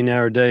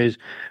 16-hour days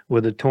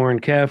with a torn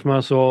calf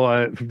muscle.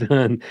 I've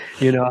done,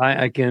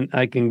 I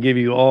can give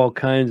you all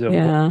kinds of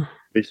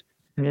stories.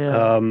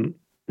 Yeah.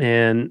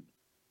 And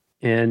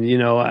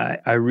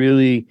I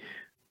really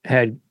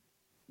had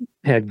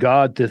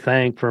God to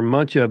thank for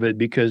much of it,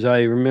 because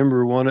I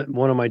remember one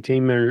of my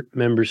team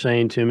members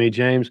saying to me,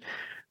 James,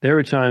 there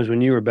were times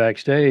when you were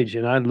backstage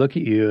and I'd look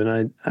at you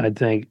and I'd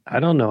think, I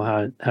don't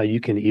know how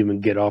you can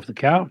even get off the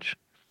couch.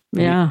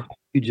 Yeah.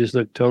 You just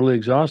look totally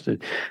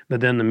exhausted.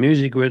 But then the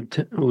music would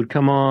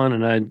come on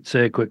and I'd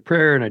say a quick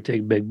prayer and I'd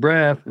take a big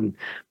breath and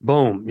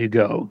boom, you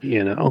go,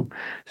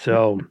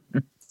 So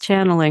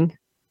channeling.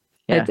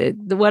 Yeah.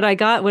 What I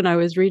got when I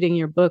was reading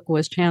your book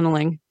was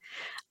channeling.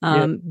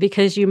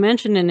 Because you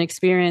mentioned an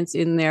experience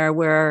in there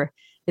where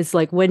it's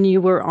like when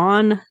you were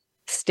on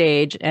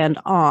stage and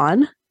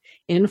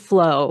in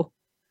flow,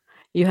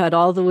 you had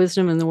all the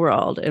wisdom in the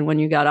world. And when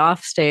you got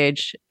off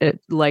stage, it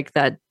like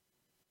that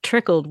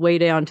trickled way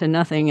down to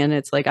nothing. And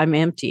it's like, I'm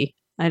empty.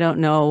 I don't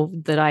know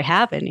that I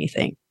have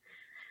anything.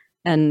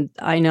 And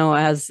I know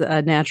as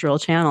a natural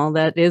channel,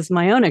 that is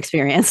my own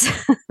experience.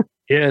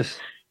 Yes,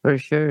 for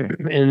sure.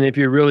 And if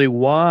you're really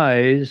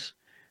wise,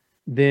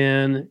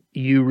 then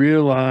you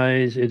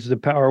realize it's the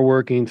power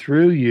working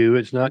through you.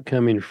 It's not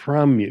coming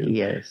from you.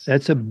 Yes.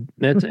 That's a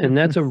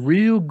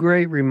real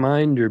great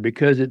reminder,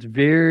 because it's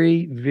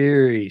very,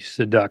 very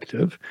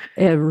seductive.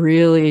 It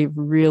really,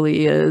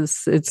 really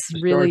is. It's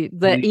really,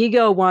 the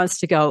ego wants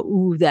to go,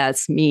 ooh,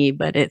 that's me,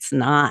 but it's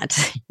not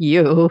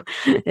you.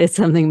 It's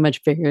something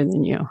much bigger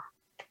than you.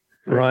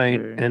 Right.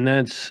 Sure. And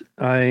that's,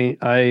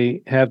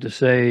 I have to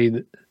say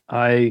that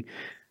I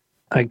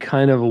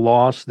kind of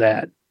lost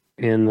that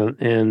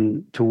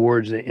in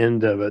towards the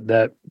end of it,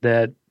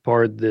 that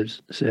part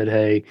that said,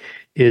 hey,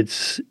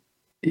 it's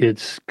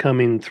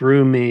coming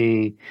through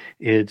me,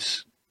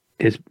 it's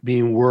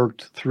being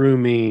worked through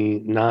me,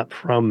 not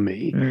from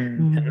me.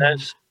 And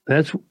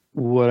that's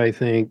what I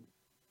think,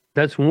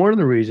 that's one of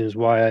the reasons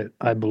why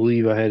I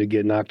believe I had to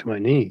get knocked to my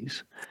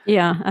knees.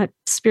 Yeah, a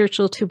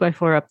spiritual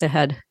 2x4 up the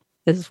head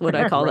is what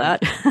I call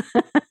that.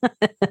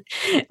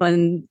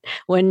 when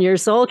your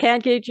soul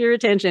can't get your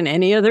attention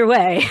any other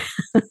way.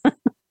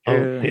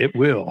 Oh, it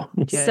will.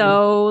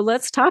 So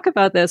let's talk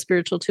about that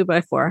spiritual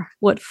 2x4.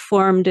 What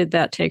form did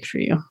that take for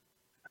you?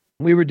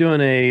 We were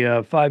doing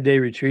a 5-day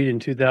retreat in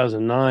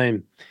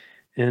 2009,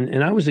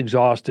 and I was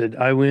exhausted.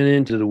 I went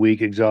into the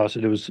week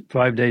exhausted. It was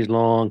 5 days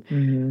long.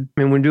 And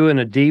we're doing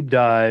a deep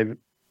dive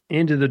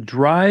into the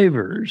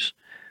drivers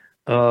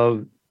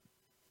of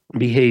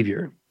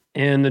behavior.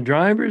 And the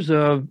drivers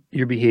of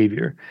your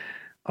behavior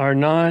are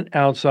not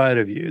outside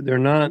of you. They're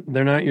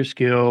not your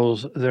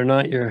skills. They're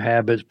not your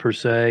habits per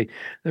se.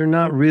 They're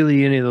not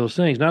really any of those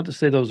things. Not to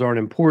say those aren't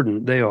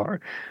important. They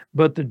are.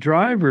 But the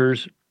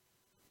drivers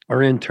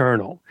are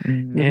internal.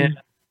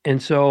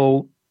 And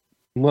so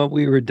what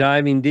we were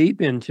diving deep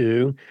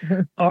into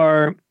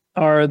are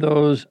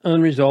those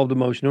unresolved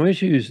emotional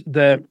issues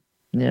that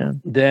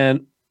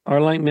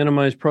are like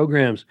minimized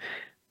programs.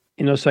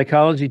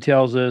 Psychology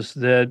tells us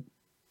that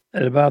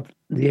at about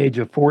the age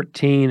of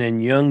 14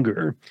 and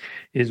younger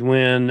is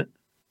when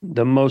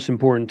the most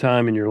important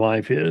time in your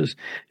life is.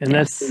 And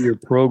that's when you're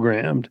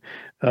programmed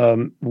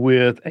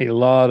with a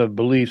lot of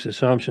beliefs,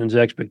 assumptions,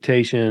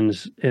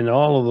 expectations, and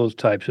all of those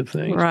types of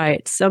things.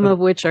 Right. Some of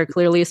which are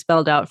clearly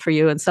spelled out for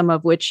you, and some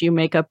of which you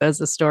make up as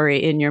a story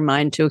in your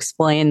mind to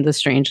explain the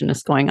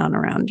strangeness going on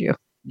around you.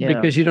 Yeah.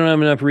 Because you don't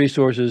have enough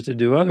resources to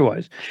do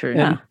otherwise. Sure.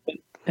 But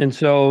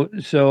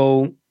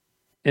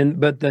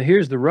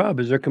here's the rub,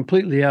 is they're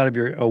completely out of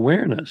your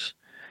awareness.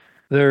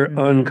 They're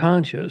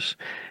unconscious,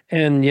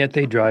 and yet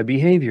they drive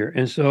behavior.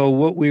 And so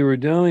what we were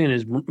doing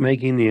is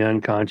making the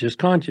unconscious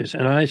conscious.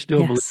 And I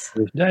still believe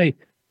to this day,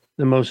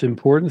 the most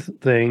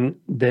important thing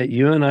that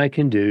you and I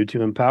can do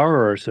to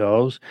empower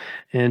ourselves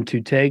and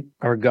to take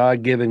our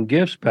God-given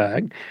gifts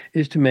back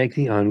is to make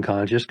the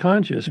unconscious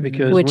conscious.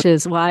 Which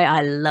is why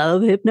I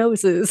love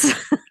hypnosis.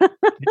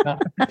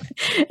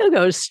 It'll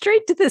go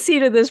straight to the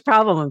seat of this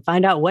problem and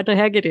find out what the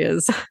heck it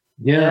is.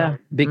 Yeah,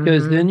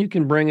 because then you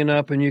can bring it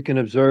up and you can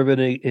observe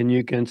it and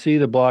you can see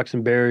the blocks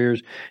and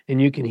barriers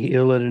and you can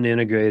heal it and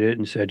integrate it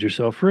and set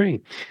yourself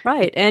free.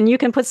 Right. And you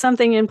can put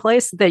something in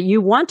place that you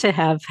want to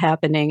have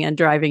happening and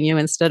driving you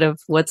instead of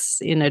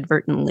what's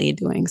inadvertently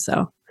doing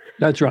so.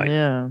 That's right.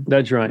 Yeah.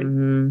 That's right.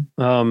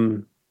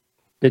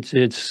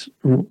 It's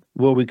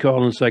what we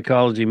call in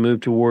psychology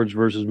move towards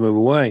versus move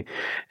away.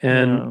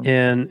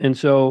 And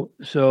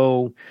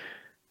so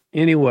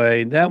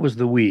anyway, that was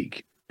the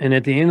week. And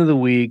at the end of the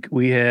week,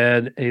 we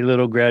had a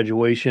little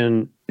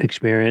graduation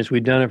experience.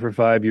 We'd done it for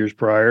 5 years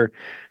prior,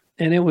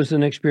 and it was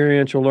an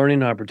experiential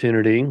learning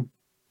opportunity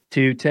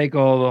to take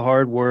all the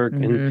hard work.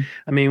 And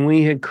I mean,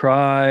 we had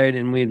cried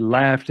and we'd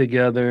laughed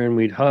together and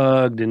we'd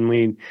hugged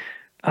and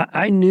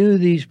I knew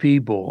these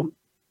people,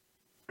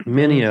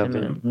 many of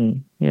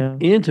them,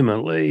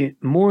 intimately,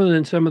 more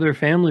than some of their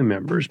family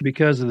members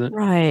because of the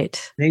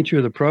nature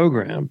of the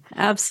program.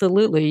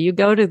 Absolutely. You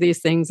go to these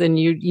things and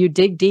you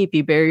dig deep,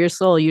 you bare your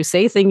soul, you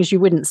say things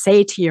you wouldn't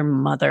say to your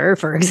mother,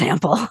 for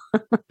example.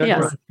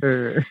 Yes.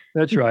 Right.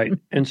 That's right.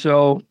 And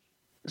so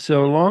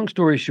long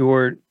story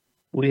short,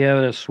 we had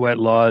a sweat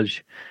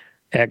lodge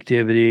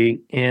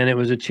activity, and it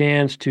was a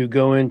chance to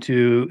go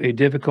into a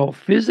difficult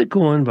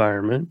physical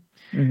environment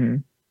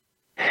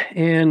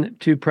and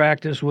to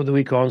practice what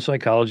we call in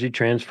psychology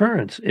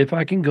transference. If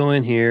I can go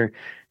in here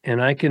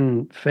and I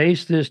can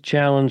face this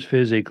challenge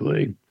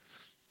physically,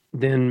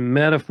 then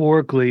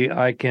metaphorically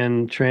I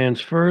can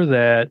transfer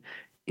that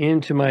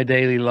into my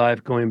daily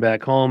life going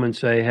back home and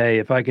say, hey,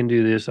 if I can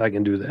do this, I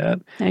can do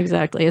that.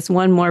 Exactly. It's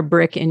one more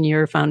brick in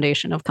your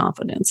foundation of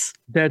confidence.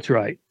 That's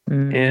right.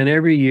 And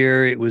every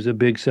year it was a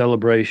big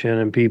celebration,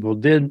 and people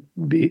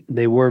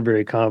they were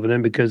very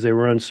confident because they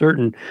were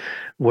uncertain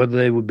whether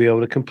they would be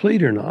able to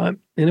complete or not.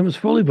 And it was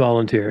fully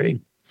voluntary.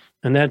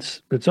 And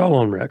that's all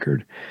on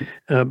record.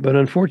 But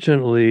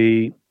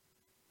unfortunately,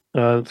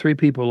 3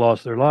 people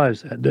lost their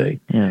lives that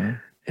day. Yeah.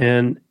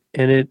 And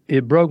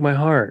it broke my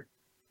heart,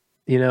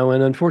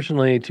 and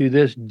unfortunately to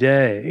this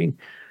day,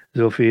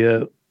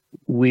 Zofia,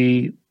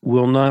 we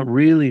will not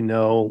really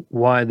know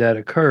why that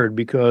occurred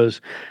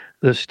because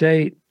the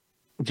state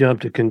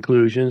jumped to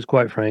conclusions,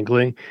 quite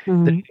frankly.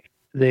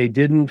 They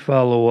didn't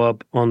follow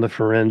up on the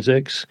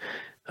forensics.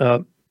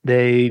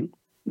 They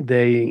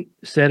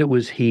said it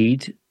was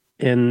heat.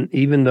 And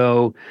even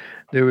though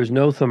there was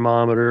no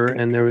thermometer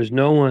and there was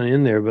no one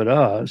in there but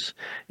us,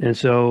 and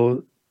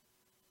so,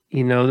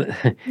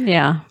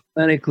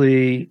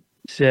 clinically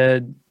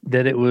said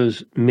that it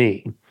was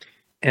me.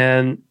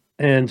 And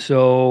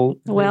so...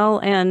 Well,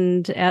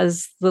 and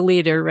as the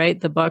leader, right,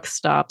 the buck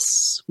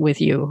stops with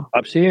you.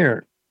 Stops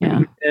here.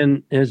 Yeah.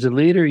 And as a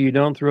leader, you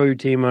don't throw your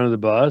team under the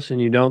bus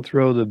and you don't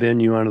throw the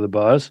venue under the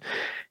bus.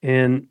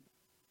 And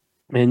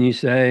you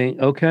say,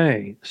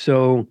 okay,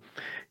 so...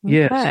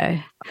 Yes.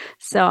 Okay.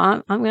 So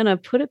I'm going to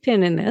put a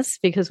pin in this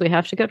because we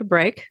have to go to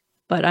break,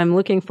 but I'm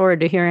looking forward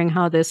to hearing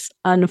how this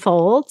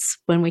unfolds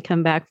when we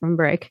come back from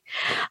break.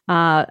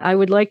 I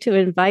would like to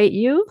invite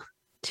you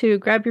to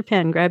grab your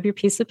pen, grab your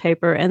piece of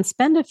paper, and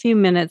spend a few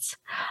minutes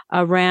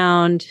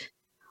around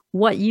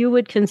what you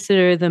would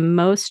consider the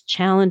most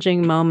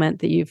challenging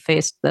moment that you've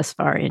faced thus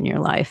far in your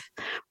life.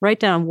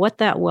 Write down what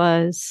that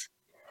was,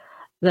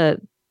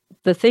 the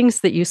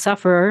things that you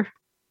suffer,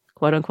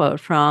 quote unquote,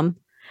 from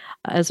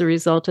as a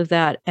result of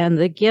that, and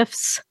the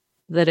gifts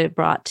that it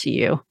brought to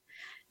you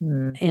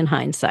in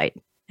hindsight.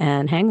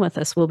 And hang with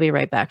us. We'll be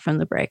right back from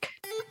the break.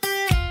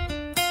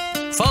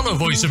 Follow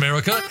Voice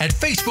America at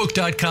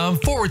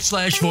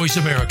Facebook.com/Voice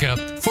America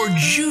for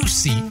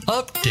juicy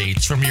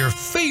updates from your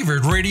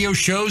favorite radio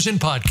shows and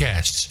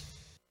podcasts.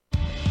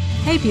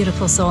 Hey,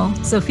 beautiful soul.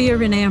 Zofia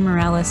Renea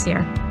Morales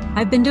here.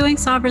 I've been doing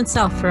Sovereign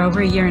Self for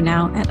over a year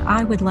now, and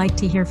I would like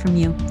to hear from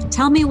you.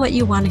 Tell me what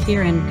you want to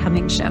hear in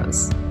coming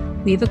shows.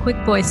 Leave a quick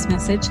voice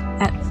message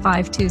at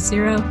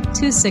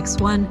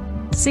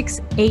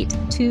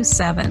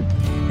 520-261-6827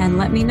 and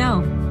let me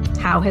know.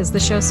 How has the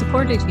show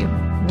supported you?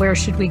 Where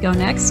should we go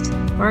next?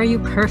 Or are you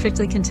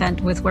perfectly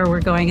content with where we're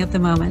going at the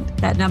moment?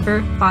 That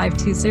number,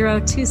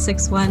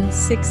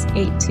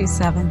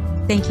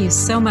 520-261-6827. Thank you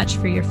so much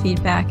for your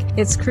feedback.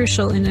 It's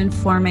crucial in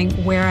informing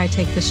where I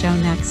take the show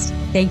next.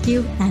 Thank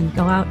you, and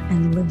go out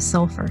and live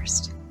soul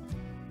first.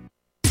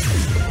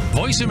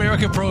 Voice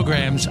America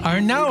programs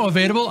are now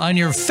available on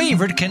your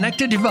favorite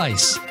connected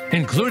device,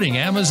 including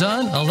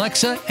Amazon,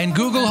 Alexa, and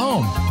Google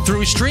Home.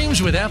 Through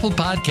streams with Apple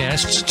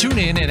Podcasts,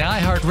 TuneIn, and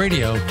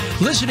iHeartRadio,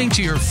 listening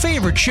to your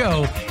favorite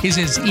show is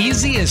as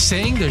easy as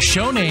saying the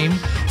show name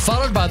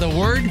followed by the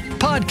word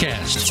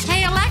podcast.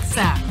 Hey,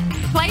 Alexa,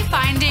 play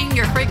Finding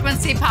Your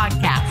Frequency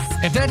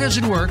podcast. If that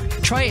doesn't work,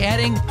 try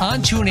adding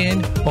on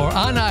TuneIn or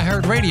on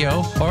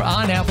iHeartRadio or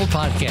on Apple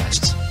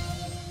Podcasts.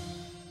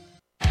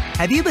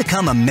 Have you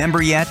become a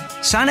member yet?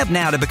 Sign up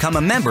now to become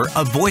a member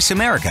of Voice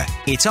America.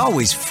 It's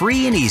always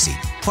free and easy.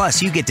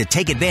 Plus, you get to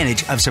take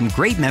advantage of some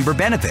great member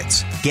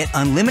benefits. Get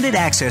unlimited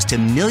access to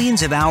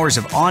millions of hours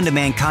of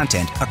on-demand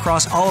content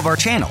across all of our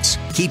channels.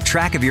 Keep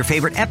track of your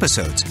favorite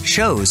episodes,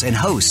 shows, and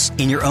hosts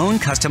in your own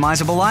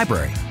customizable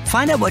library.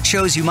 Find out what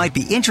shows you might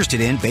be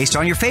interested in based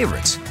on your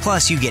favorites.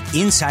 Plus, you get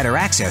insider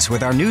access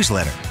with our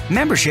newsletter.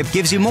 Membership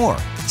gives you more.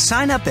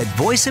 Sign up at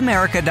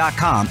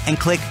voiceamerica.com and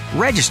click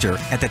register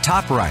at the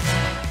top right.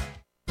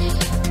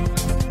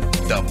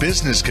 The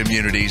business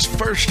community's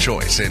first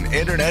choice in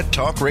Internet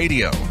Talk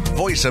Radio.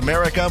 Voice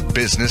America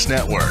Business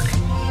Network.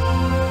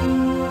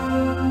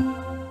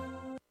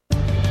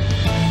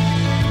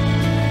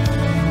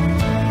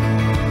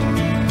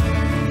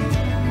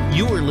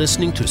 You are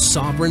listening to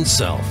Sovereign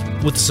Self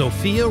with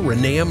Sophia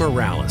Renea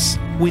Morales.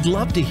 We'd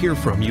love to hear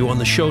from you on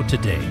the show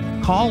today.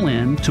 Call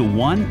in to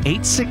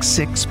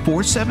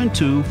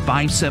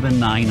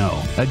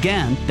 1-866-472-5790.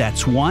 Again,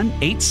 that's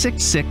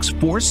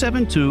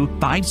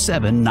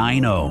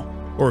 1-866-472-5790.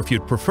 Or if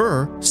you'd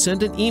prefer,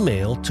 send an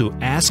email to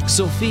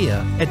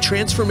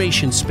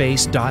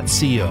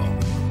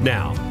asksophia@transformationspace.co.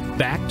 Now,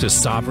 back to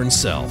Sovereign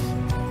Self.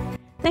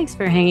 Thanks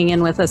for hanging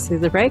in with us through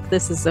the break.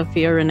 This is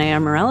Sophia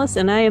Renea Morales,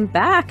 and I am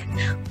back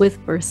with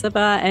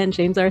Bersabeh and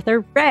James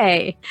Arthur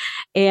Ray.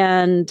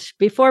 And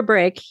before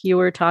break, you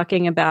were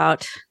talking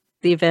about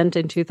the event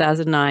in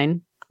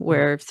 2009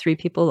 where 3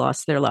 people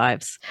lost their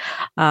lives.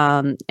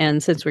 And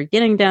since we're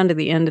getting down to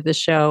the end of the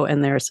show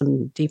and there are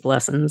some deep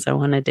lessons I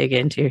want to dig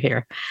into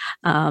here,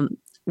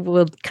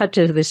 we'll cut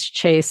to this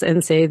chase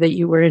and say that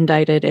you were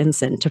indicted and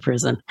sent to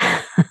prison.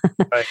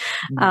 Right.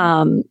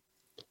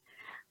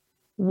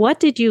 What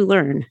did you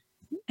learn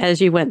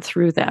as you went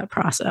through that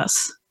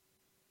process?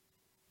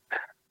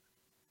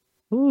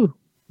 Ooh,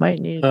 might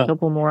need a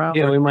couple more hours.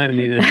 Yeah, we might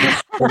need a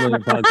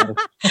podcast.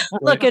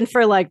 Looking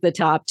for like the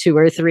top 2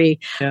 or 3,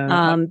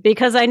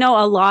 because I know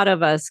a lot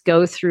of us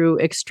go through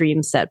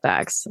extreme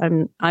setbacks.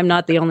 I'm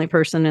not the only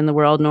person in the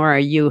world, nor are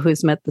you,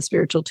 who's met the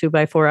spiritual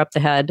 2x4 up the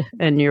head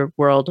and your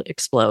world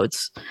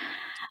explodes.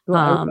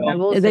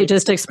 They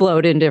just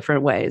explode in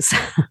different ways.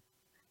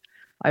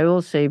 I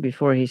will say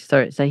before he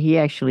starts that he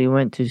actually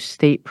went to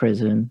state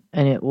prison,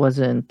 and it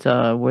wasn't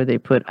where they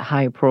put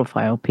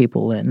high-profile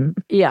people in.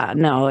 Yeah,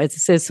 no,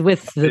 it's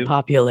with the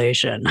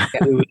population.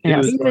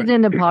 It was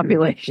in the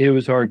population. It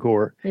was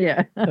hardcore.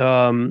 Yeah.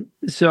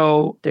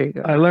 So there you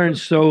go. I learned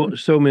so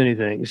many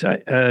things.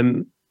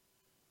 The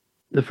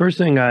first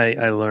thing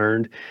I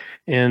learned,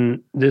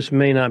 and this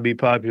may not be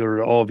popular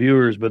to all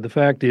viewers, but the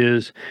fact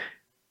is,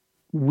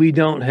 we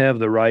don't have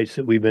the rights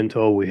that we've been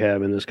told we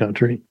have in this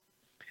country.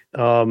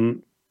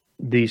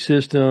 The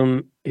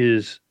system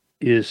is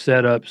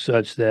set up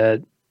such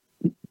that,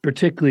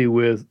 particularly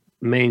with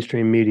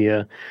mainstream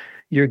media,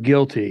 you're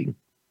guilty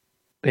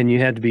and you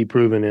have to be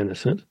proven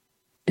innocent.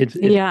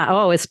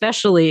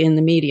 Especially in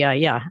the media.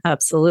 Yeah,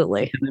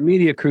 absolutely. And the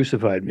media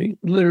crucified me,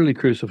 literally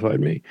crucified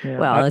me. Yeah.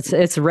 Well,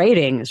 it's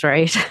ratings,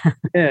 right?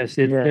 Yes,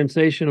 it's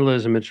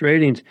sensationalism, it's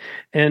ratings.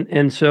 And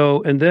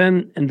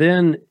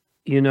then,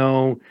 you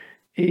know,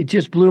 it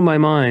just blew my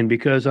mind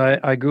because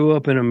I grew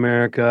up in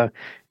America.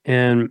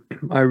 And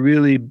I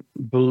really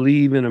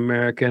believe in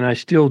America, and I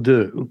still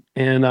do.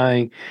 And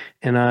I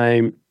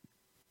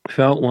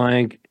felt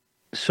like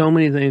so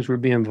many things were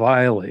being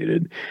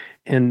violated,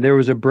 and there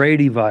was a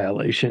Brady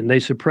violation. They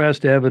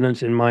suppressed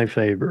evidence in my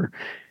favor,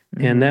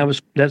 and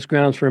that's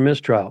grounds for a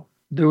mistrial.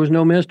 There was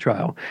no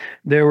mistrial.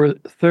 There were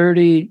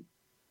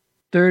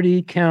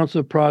 32 counts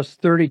of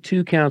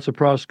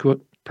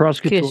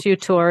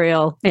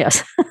prosecutorial.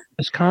 Yes.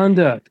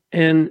 Misconduct,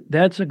 and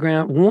that's a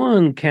ground.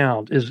 One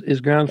count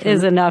is grounds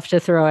is enough to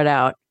throw it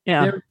out.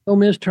 Yeah, there's no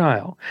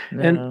mistrial,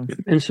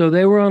 and so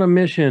they were on a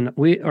mission.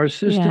 Our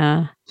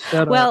system.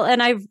 Well,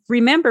 and I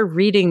remember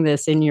reading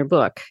this in your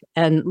book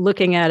and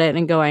looking at it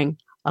and going,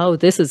 "Oh,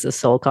 this is a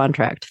soul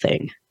contract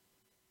thing,"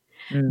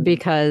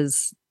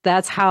 because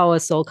that's how a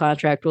soul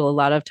contract will a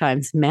lot of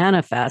times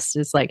manifest.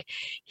 It's like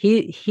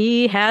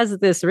he has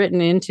this written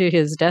into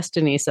his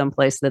destiny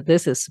someplace that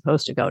this is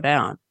supposed to go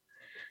down.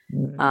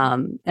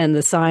 And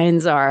the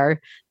signs are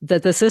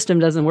that the system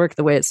doesn't work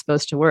the way it's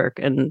supposed to work.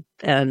 And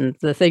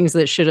the things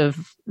that should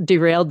have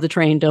derailed the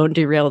train don't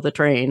derail the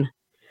train.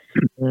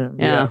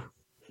 Yeah.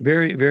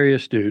 Very, very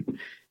astute.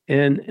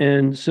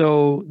 And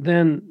so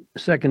then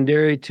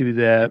secondary to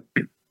that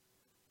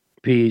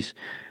piece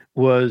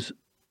was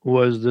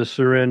the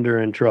surrender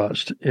and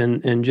trust,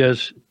 and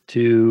just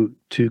to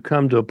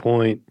come to a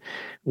point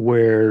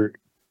where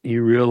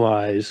you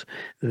realize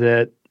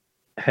that,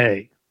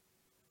 hey,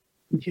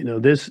 you know,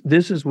 this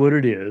is what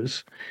it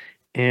is,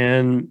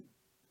 and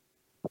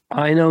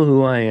I know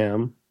who I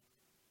am,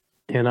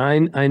 and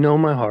I know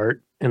my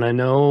heart, and I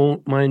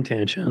know my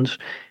intentions,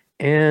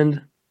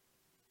 and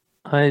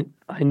I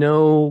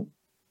know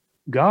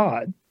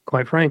God,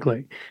 quite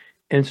frankly,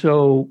 and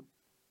so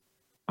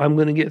I'm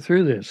going to get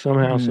through this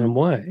somehow, some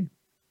way,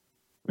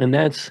 and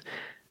that's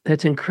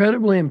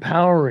incredibly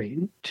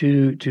empowering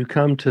to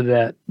come to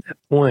that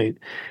point,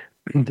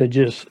 to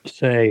just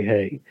say,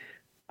 hey,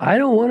 I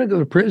don't want to go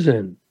to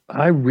prison.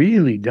 I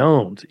really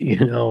don't. You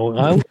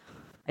know,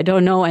 I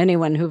don't know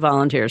anyone who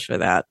volunteers for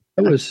that.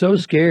 I was so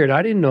scared.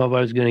 I didn't know if I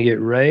was going to get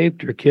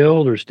raped or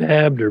killed or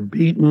stabbed or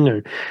beaten.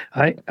 Or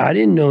I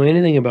didn't know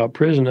anything about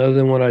prison other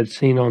than what I'd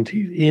seen on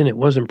TV, and it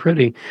wasn't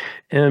pretty.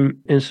 And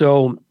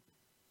so,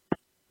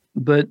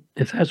 but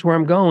if that's where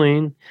I'm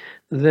going,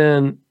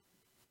 then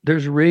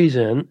there's a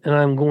reason, and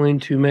I'm going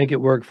to make it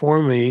work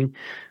for me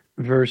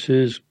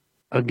versus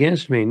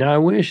against me. Now, I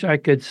wish I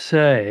could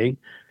say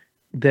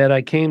that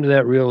I came to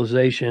that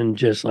realization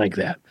just like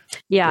that.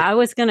 Yeah, I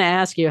was going to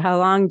ask you, how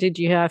long did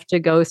you have to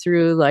go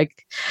through,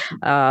 like,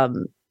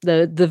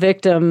 the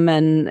victim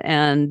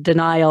and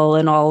denial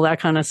and all that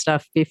kind of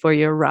stuff before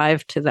you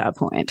arrived to that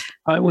point?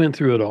 I went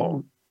through it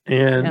all,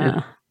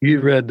 and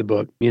you read the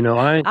book.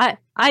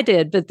 I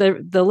did, but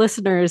the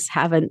listeners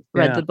haven't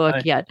read the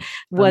book yet.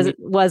 Was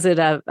it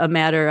a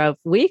matter of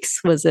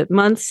weeks? Was it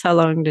months? How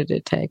long did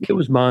it take? It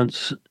was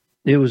months.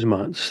 It was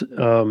months.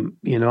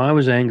 I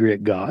was angry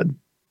at God.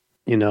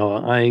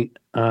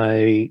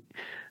 I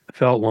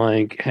felt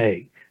like,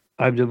 hey,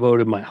 I've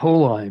devoted my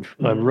whole life.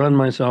 I've run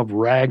myself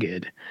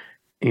ragged,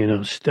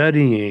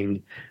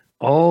 studying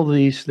all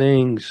these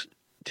things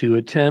to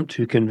attempt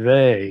to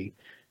convey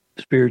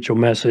spiritual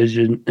message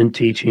and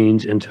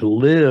teachings and to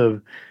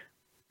live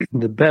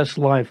the best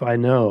life I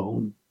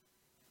know.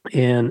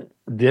 And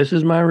this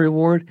is my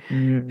reward.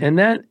 And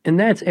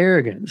that's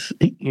arrogance,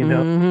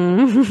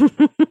 Mm-hmm.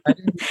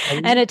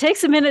 And it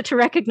takes a minute to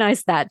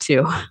recognize that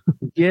too.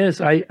 Yes,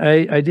 I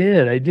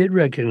did. I did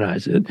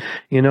recognize it.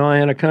 I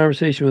had a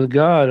conversation with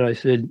God. I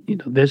said,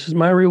 this is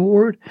my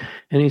reward.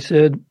 And he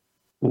said,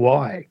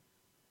 why?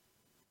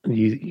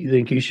 You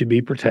think you should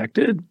be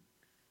protected?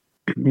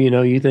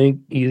 You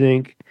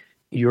think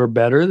you're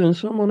better than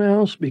someone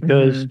else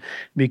because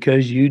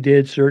you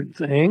did certain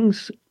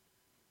things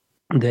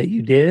that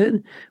you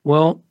did?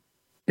 Well,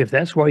 if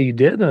that's why you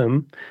did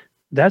them,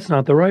 that's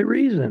not the right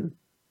reason.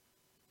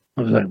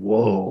 I was like,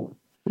 whoa.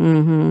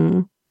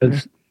 Mm-hmm.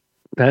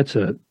 That's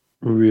a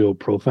real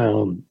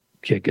profound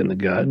kick in the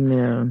gut.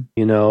 Yeah.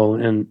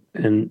 And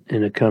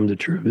it come to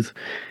truth.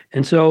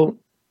 And so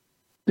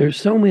there's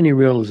so many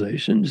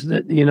realizations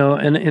that,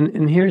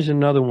 and here's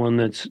another one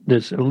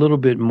that's a little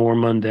bit more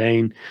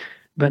mundane,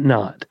 but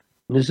not.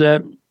 Is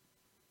that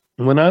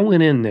when I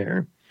went in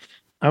there,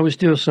 I was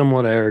still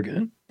somewhat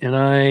arrogant. And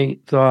I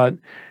thought,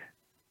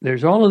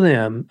 there's all of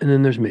them, and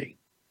then there's me.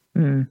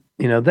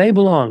 They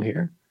belong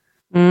here.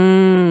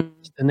 And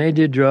they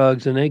did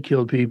drugs, and they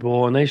killed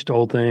people, and they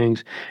stole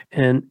things.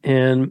 And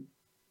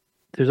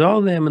there's all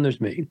of them, and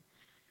there's me.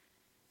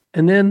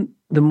 And then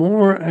the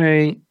more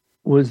I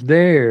was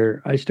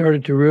there, I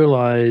started to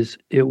realize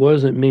it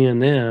wasn't me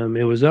and them,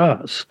 it was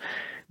us.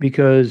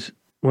 Because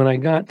when I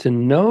got to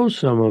know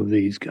some of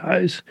these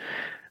guys,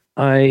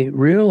 I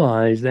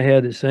realized they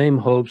had the same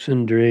hopes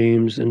and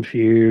dreams and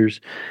fears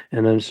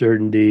and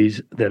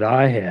uncertainties that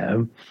I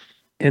have,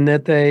 and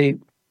that they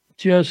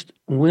just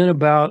went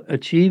about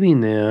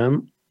achieving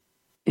them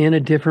in a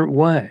different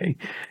way.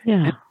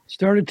 Yeah. And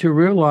started to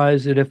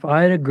realize that if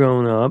I had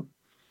grown up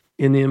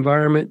in the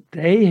environment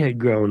they had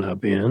grown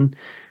up in,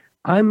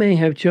 I may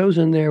have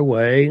chosen their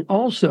way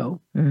also.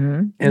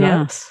 And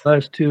I was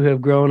blessed to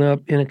have grown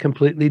up in a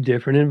completely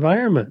different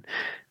environment.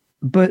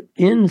 But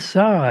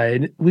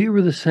inside, we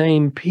were the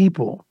same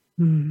people.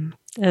 And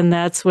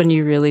that's when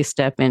you really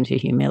step into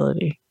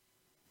humility.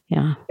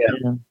 Yeah.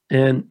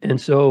 And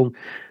so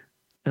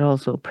it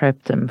also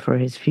prepped him for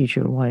his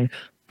future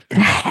wife.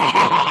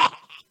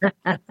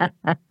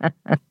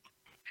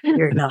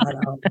 You're not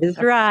always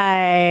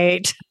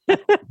right.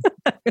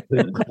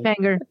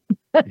 Cliffhanger.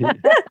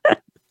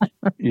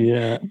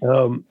 Yeah.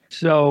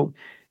 So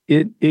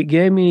it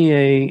gave me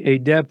a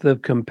depth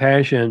of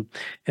compassion,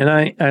 and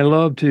I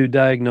love to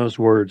diagnose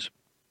words.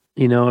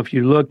 If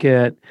you look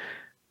at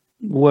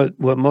what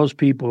most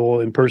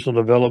people in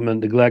personal development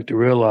neglect to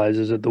realize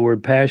is that the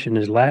word passion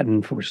is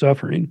Latin for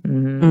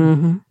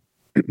suffering.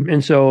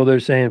 And so they're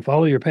saying,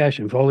 follow your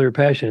passion, follow your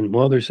passion.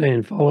 Well, they're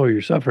saying, follow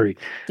your suffering.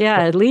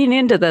 Yeah, lean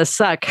into the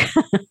suck.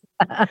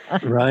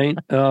 Right?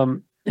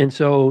 And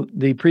so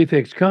the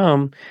prefix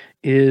 "com"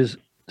 is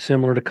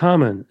similar to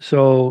common.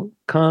 So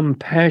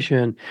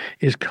compassion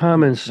is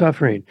common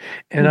suffering.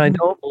 And I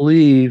don't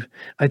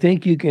I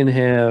think you can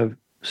have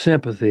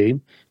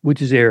sympathy,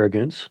 which is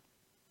arrogance.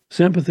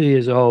 Sympathy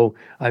is, oh,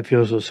 I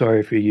feel so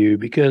sorry for you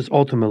because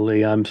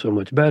ultimately I'm so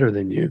much better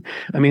than you.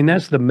 I mean,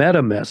 that's the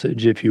meta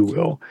message, if you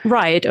will.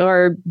 Right.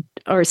 Or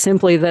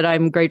simply that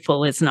I'm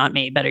grateful it's not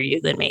me, better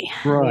you than me.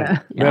 Right.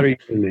 Yeah. Better you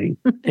than me.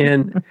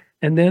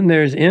 And then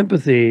there's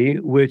empathy,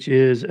 which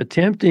is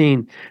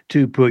attempting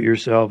to put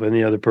yourself in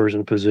the other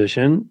person's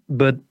position,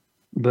 but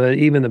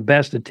even the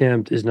best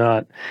attempt is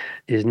not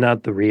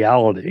the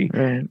reality.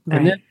 Right. And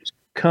then there's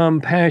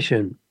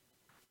compassion.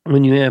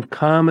 When you have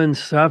common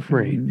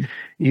suffering,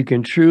 you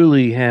can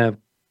truly have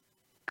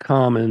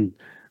common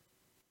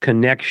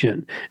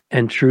connection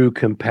and true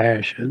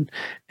compassion.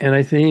 And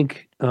I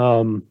think,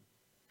 my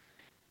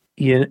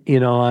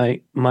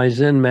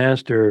Zen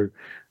master,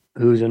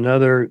 who's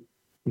another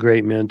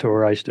great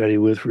mentor I studied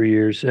with for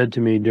years, said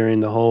to me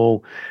during the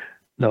whole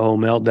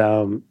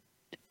meltdown,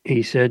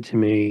 he said to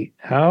me,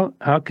 how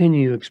can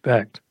you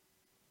expect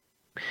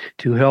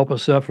to help a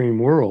suffering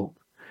world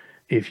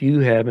if you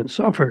haven't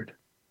suffered?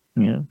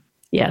 Yeah.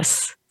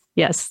 Yes.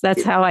 Yes.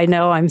 That's how I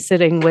know I'm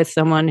sitting with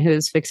someone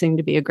who's fixing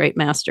to be a great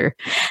master.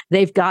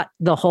 They've got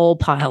the whole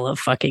pile of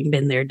fucking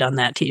been there, done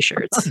that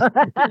t-shirts.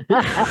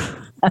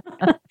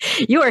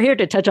 You are here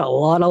to touch a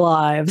lot of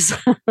lives.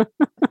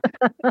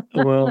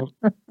 Well,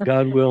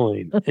 God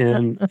willing.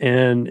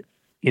 And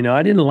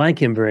I didn't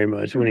like him very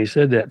much when he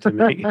said that to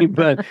me,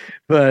 but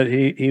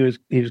he was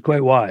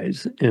quite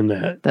wise in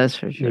that. That's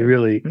for sure. He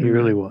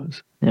really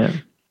was. Yeah.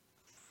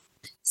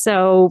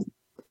 So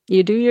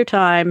you do your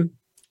time,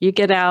 you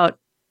get out,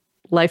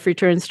 life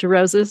returns to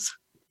roses.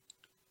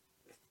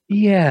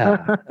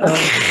 Yeah.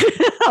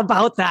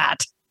 About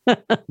that. Yeah,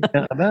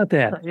 about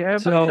that. Yeah,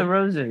 about the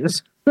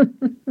roses.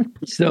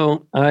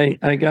 So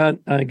I got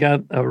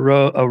a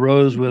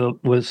rose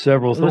with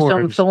several thorns. With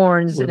some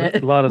thorns in with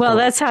it. A lot of Well,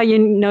 thorns. that's how you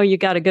know you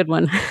got a good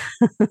one.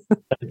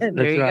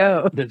 There you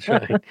go. That's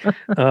right.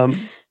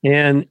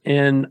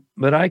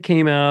 But I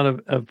came out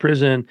of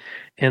prison,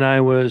 and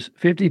I was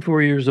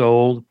 54 years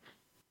old.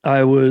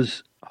 I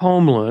was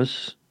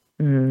homeless.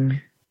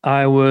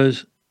 I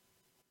was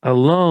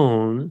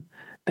alone,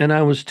 and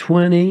I was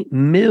 $20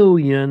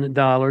 million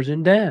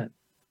in debt.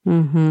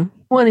 Mm-hmm.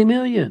 $20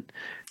 million.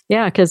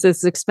 Yeah, because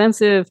it's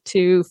expensive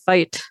to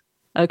fight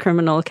a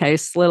criminal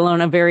case, let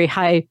alone a very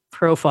high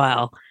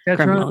profile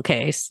criminal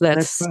case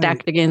that's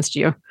stacked against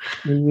you.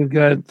 And you've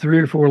got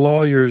 3 or 4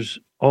 lawyers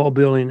all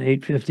billing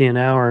 $8.50 an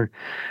hour,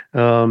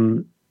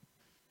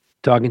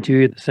 talking to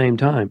you at the same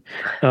time.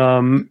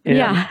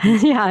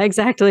 Yeah,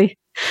 exactly.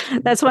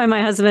 That's why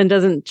my husband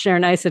doesn't share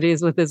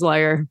niceties with his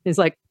lawyer. He's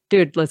like,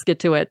 dude, let's get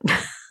to it.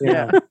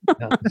 Yeah,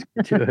 let's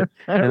get to it.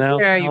 I don't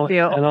care how you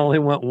feel. And I only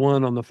want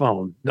one on the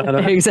phone.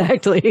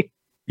 Exactly.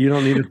 You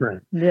don't need a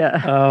friend.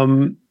 Yeah.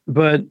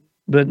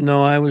 But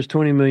no, I was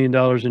 $20 million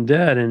in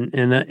debt,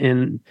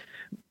 and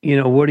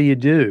what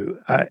do?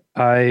 I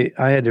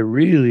had to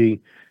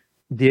really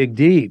dig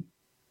deep,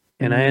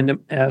 and I had to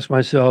ask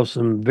myself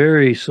some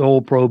very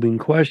soul probing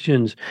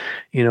questions.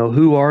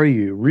 Who are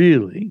you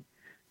really?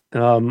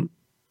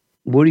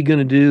 What are you going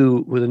to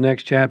do with the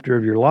next chapter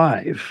of your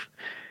life?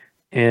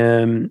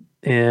 And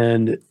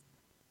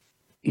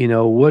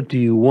what do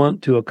you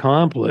want to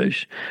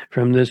accomplish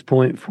from this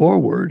point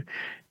forward?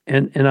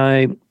 And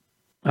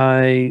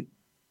I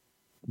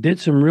did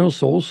some real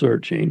soul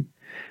searching.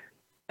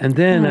 And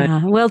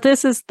then well,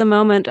 this is the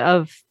moment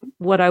of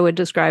what I would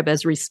describe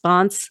as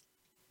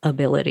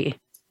responsibility,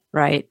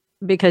 right?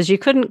 Because you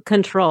couldn't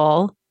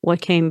control what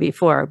came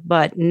before,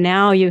 but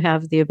now you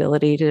have the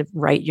ability to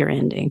write your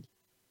ending.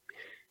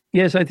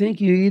 Yes, I think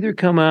you either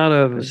come out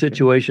of a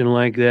situation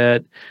like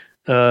that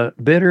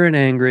bitter and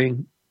angry,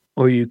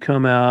 or you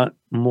come out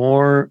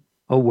more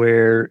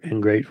aware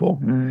and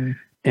grateful.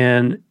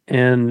 And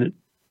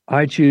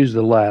I choose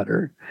the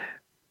latter.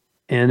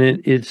 And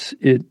it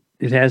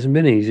hasn't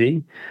been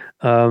easy.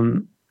 I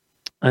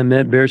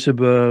met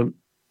Bersabeh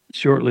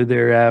shortly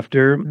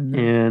thereafter,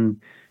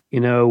 and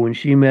when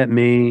she met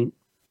me,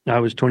 I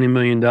was $20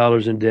 million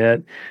in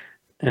debt,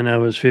 and I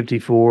was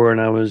 54,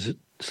 and I was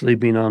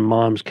sleeping on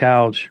mom's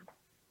couch.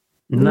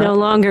 No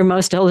longer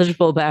most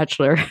eligible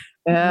bachelor.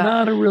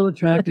 Not a real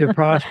attractive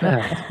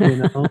prospect,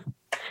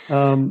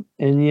 and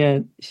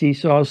yet she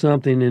saw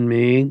something in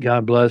me,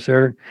 God bless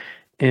her,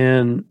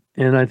 and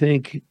I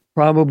think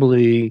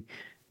probably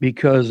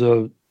because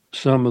of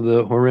some of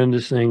the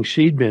horrendous things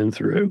she'd been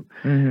through,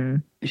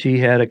 she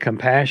had a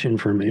compassion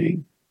for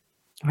me.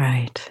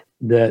 Right.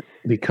 That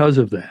because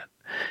of that.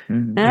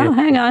 Now,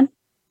 hang on.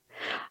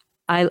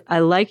 I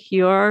like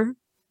your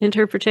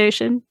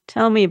interpretation.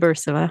 Tell me,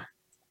 Bersabeh,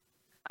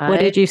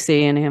 what did you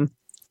see in him?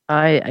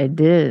 I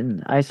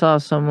did. I saw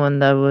someone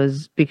that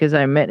was, because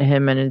I met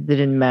him and it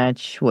didn't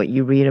match what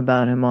you read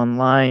about him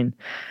online.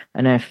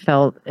 And I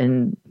felt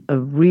a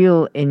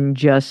real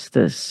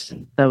injustice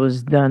that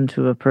was done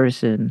to a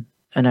person,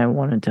 and I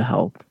wanted to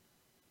help.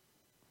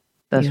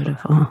 That's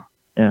beautiful.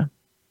 Yeah.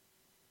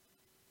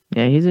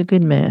 Yeah, he's a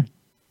good man.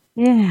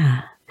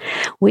 Yeah.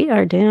 We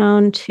are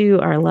down to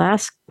our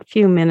last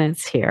few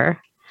minutes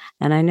here.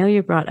 And I know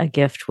you brought a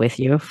gift with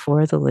you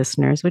for the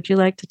listeners. Would you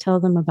like to tell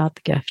them about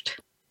the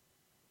gift?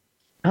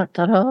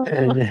 Da-da-da.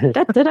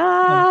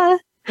 Da-da-da.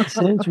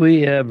 Since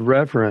we have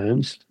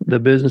referenced the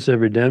business of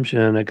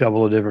redemption a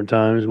couple of different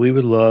times, we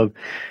would love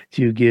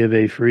to give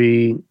a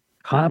free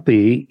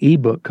copy,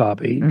 ebook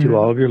copy, to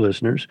all of your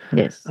listeners.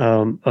 Yes.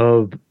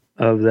 Of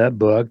that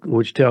book,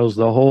 which tells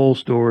the whole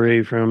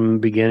story from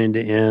beginning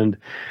to end,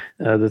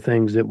 the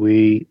things that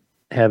we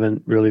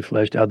haven't really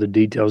fleshed out the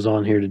details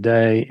on here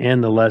today,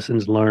 and the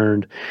lessons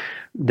learned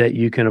that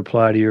you can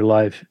apply to your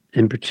life,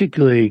 and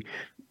particularly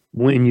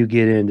when you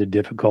get into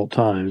difficult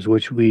times,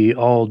 which we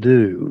all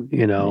do.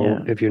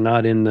 If you're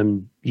not in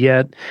them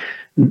yet,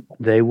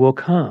 they will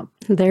come.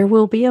 There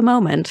will be a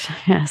moment.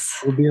 Yes.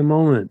 There will be a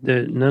moment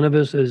that none of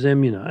us is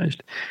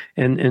immunized.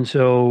 And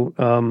so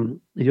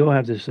you'll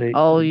have to say,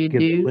 all you do,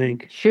 the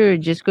link. Sure,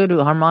 just go to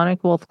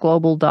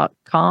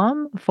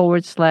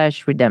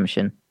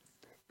harmonicwealthglobal.com/redemption.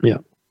 Yeah.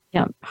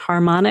 Yeah,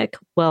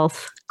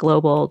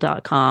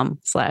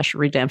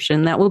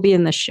 harmonicwealthglobal.com/redemption. That will be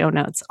in the show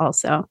notes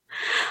also.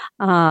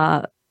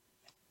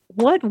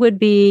 What would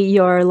be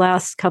your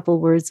last couple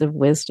words of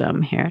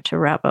wisdom here to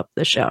wrap up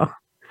the show?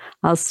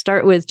 I'll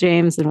start with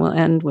James and we'll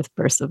end with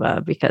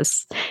Bersabeh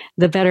because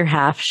the better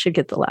half should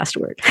get the last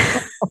word.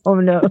 Oh,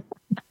 no.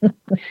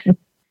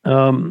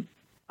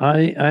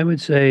 I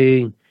would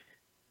say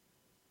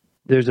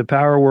there's a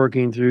power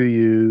working through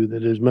you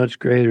that is much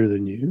greater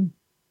than you.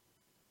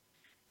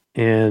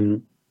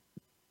 And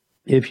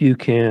if you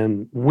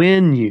can,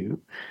 when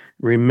you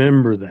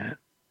remember that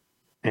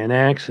and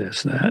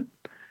access that,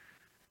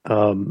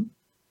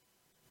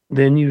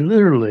 then you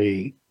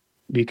literally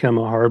become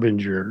a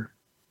harbinger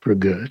for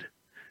good.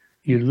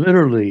 You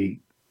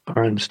literally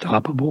are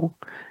unstoppable.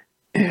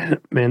 And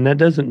that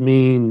doesn't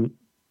mean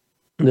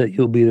that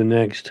you'll be the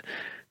next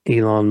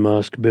Elon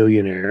Musk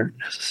billionaire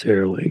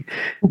necessarily,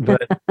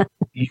 but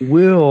you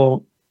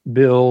will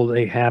build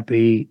a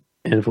happy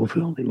and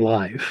fulfilling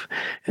life.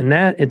 And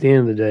that, at the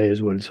end of the day,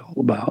 is what it's all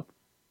about.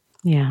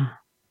 Yeah.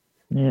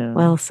 Yeah.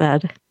 Well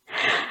said.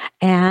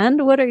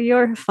 And what are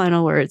your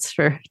final words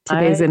for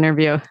today's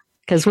interview?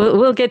 Because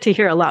we'll get to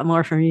hear a lot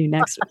more from you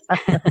next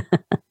week.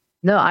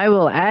 No, I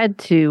will add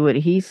to what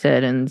he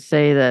said and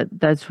say that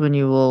that's when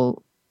you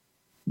will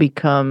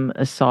become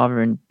a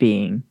sovereign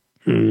being.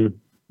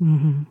 Mm-hmm.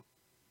 Mm-hmm.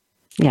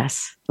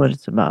 Yes. What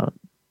it's about.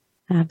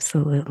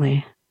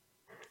 Absolutely.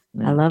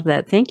 Yeah. I love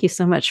that. Thank you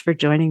so much for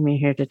joining me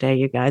here today,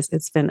 you guys.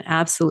 It's been an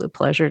absolute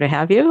pleasure to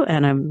have you,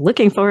 and I'm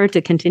looking forward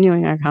to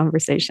continuing our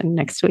conversation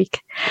next week.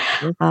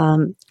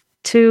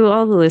 To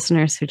all the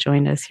listeners who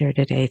joined us here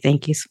today,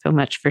 thank you so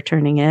much for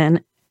tuning in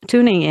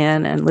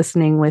and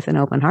listening with an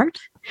open heart.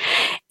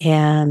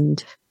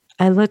 And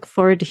I look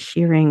forward to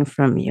hearing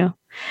from you.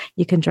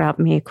 You can drop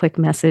me a quick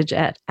message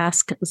at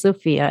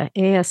askzofia,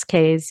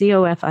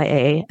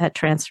 ASKZOFIA, at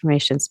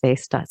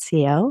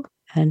transformationspace.co,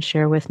 and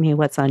share with me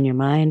what's on your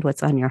mind,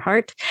 what's on your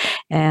heart.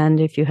 And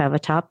if you have a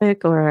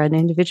topic or an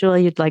individual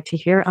you'd like to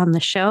hear on the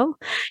show,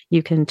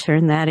 you can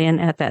turn that in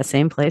at that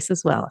same place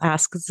as well.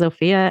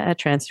 AskZofia at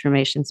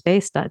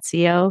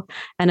transformationspace.co.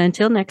 And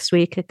until next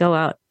week, go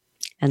out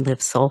and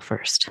live soul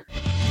first.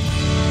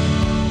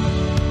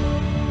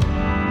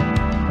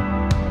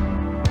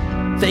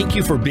 Thank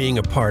you for being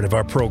a part of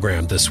our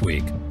program this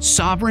week.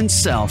 Sovereign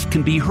Self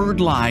can be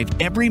heard live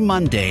every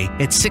Monday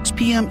at 6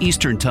 p.m.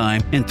 Eastern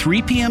Time and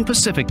 3 p.m.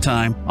 Pacific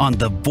Time on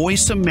the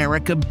Voice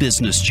America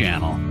Business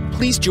Channel.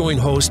 Please join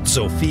host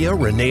Zofia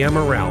Renea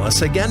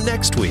Morales again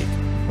next week,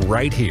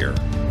 right here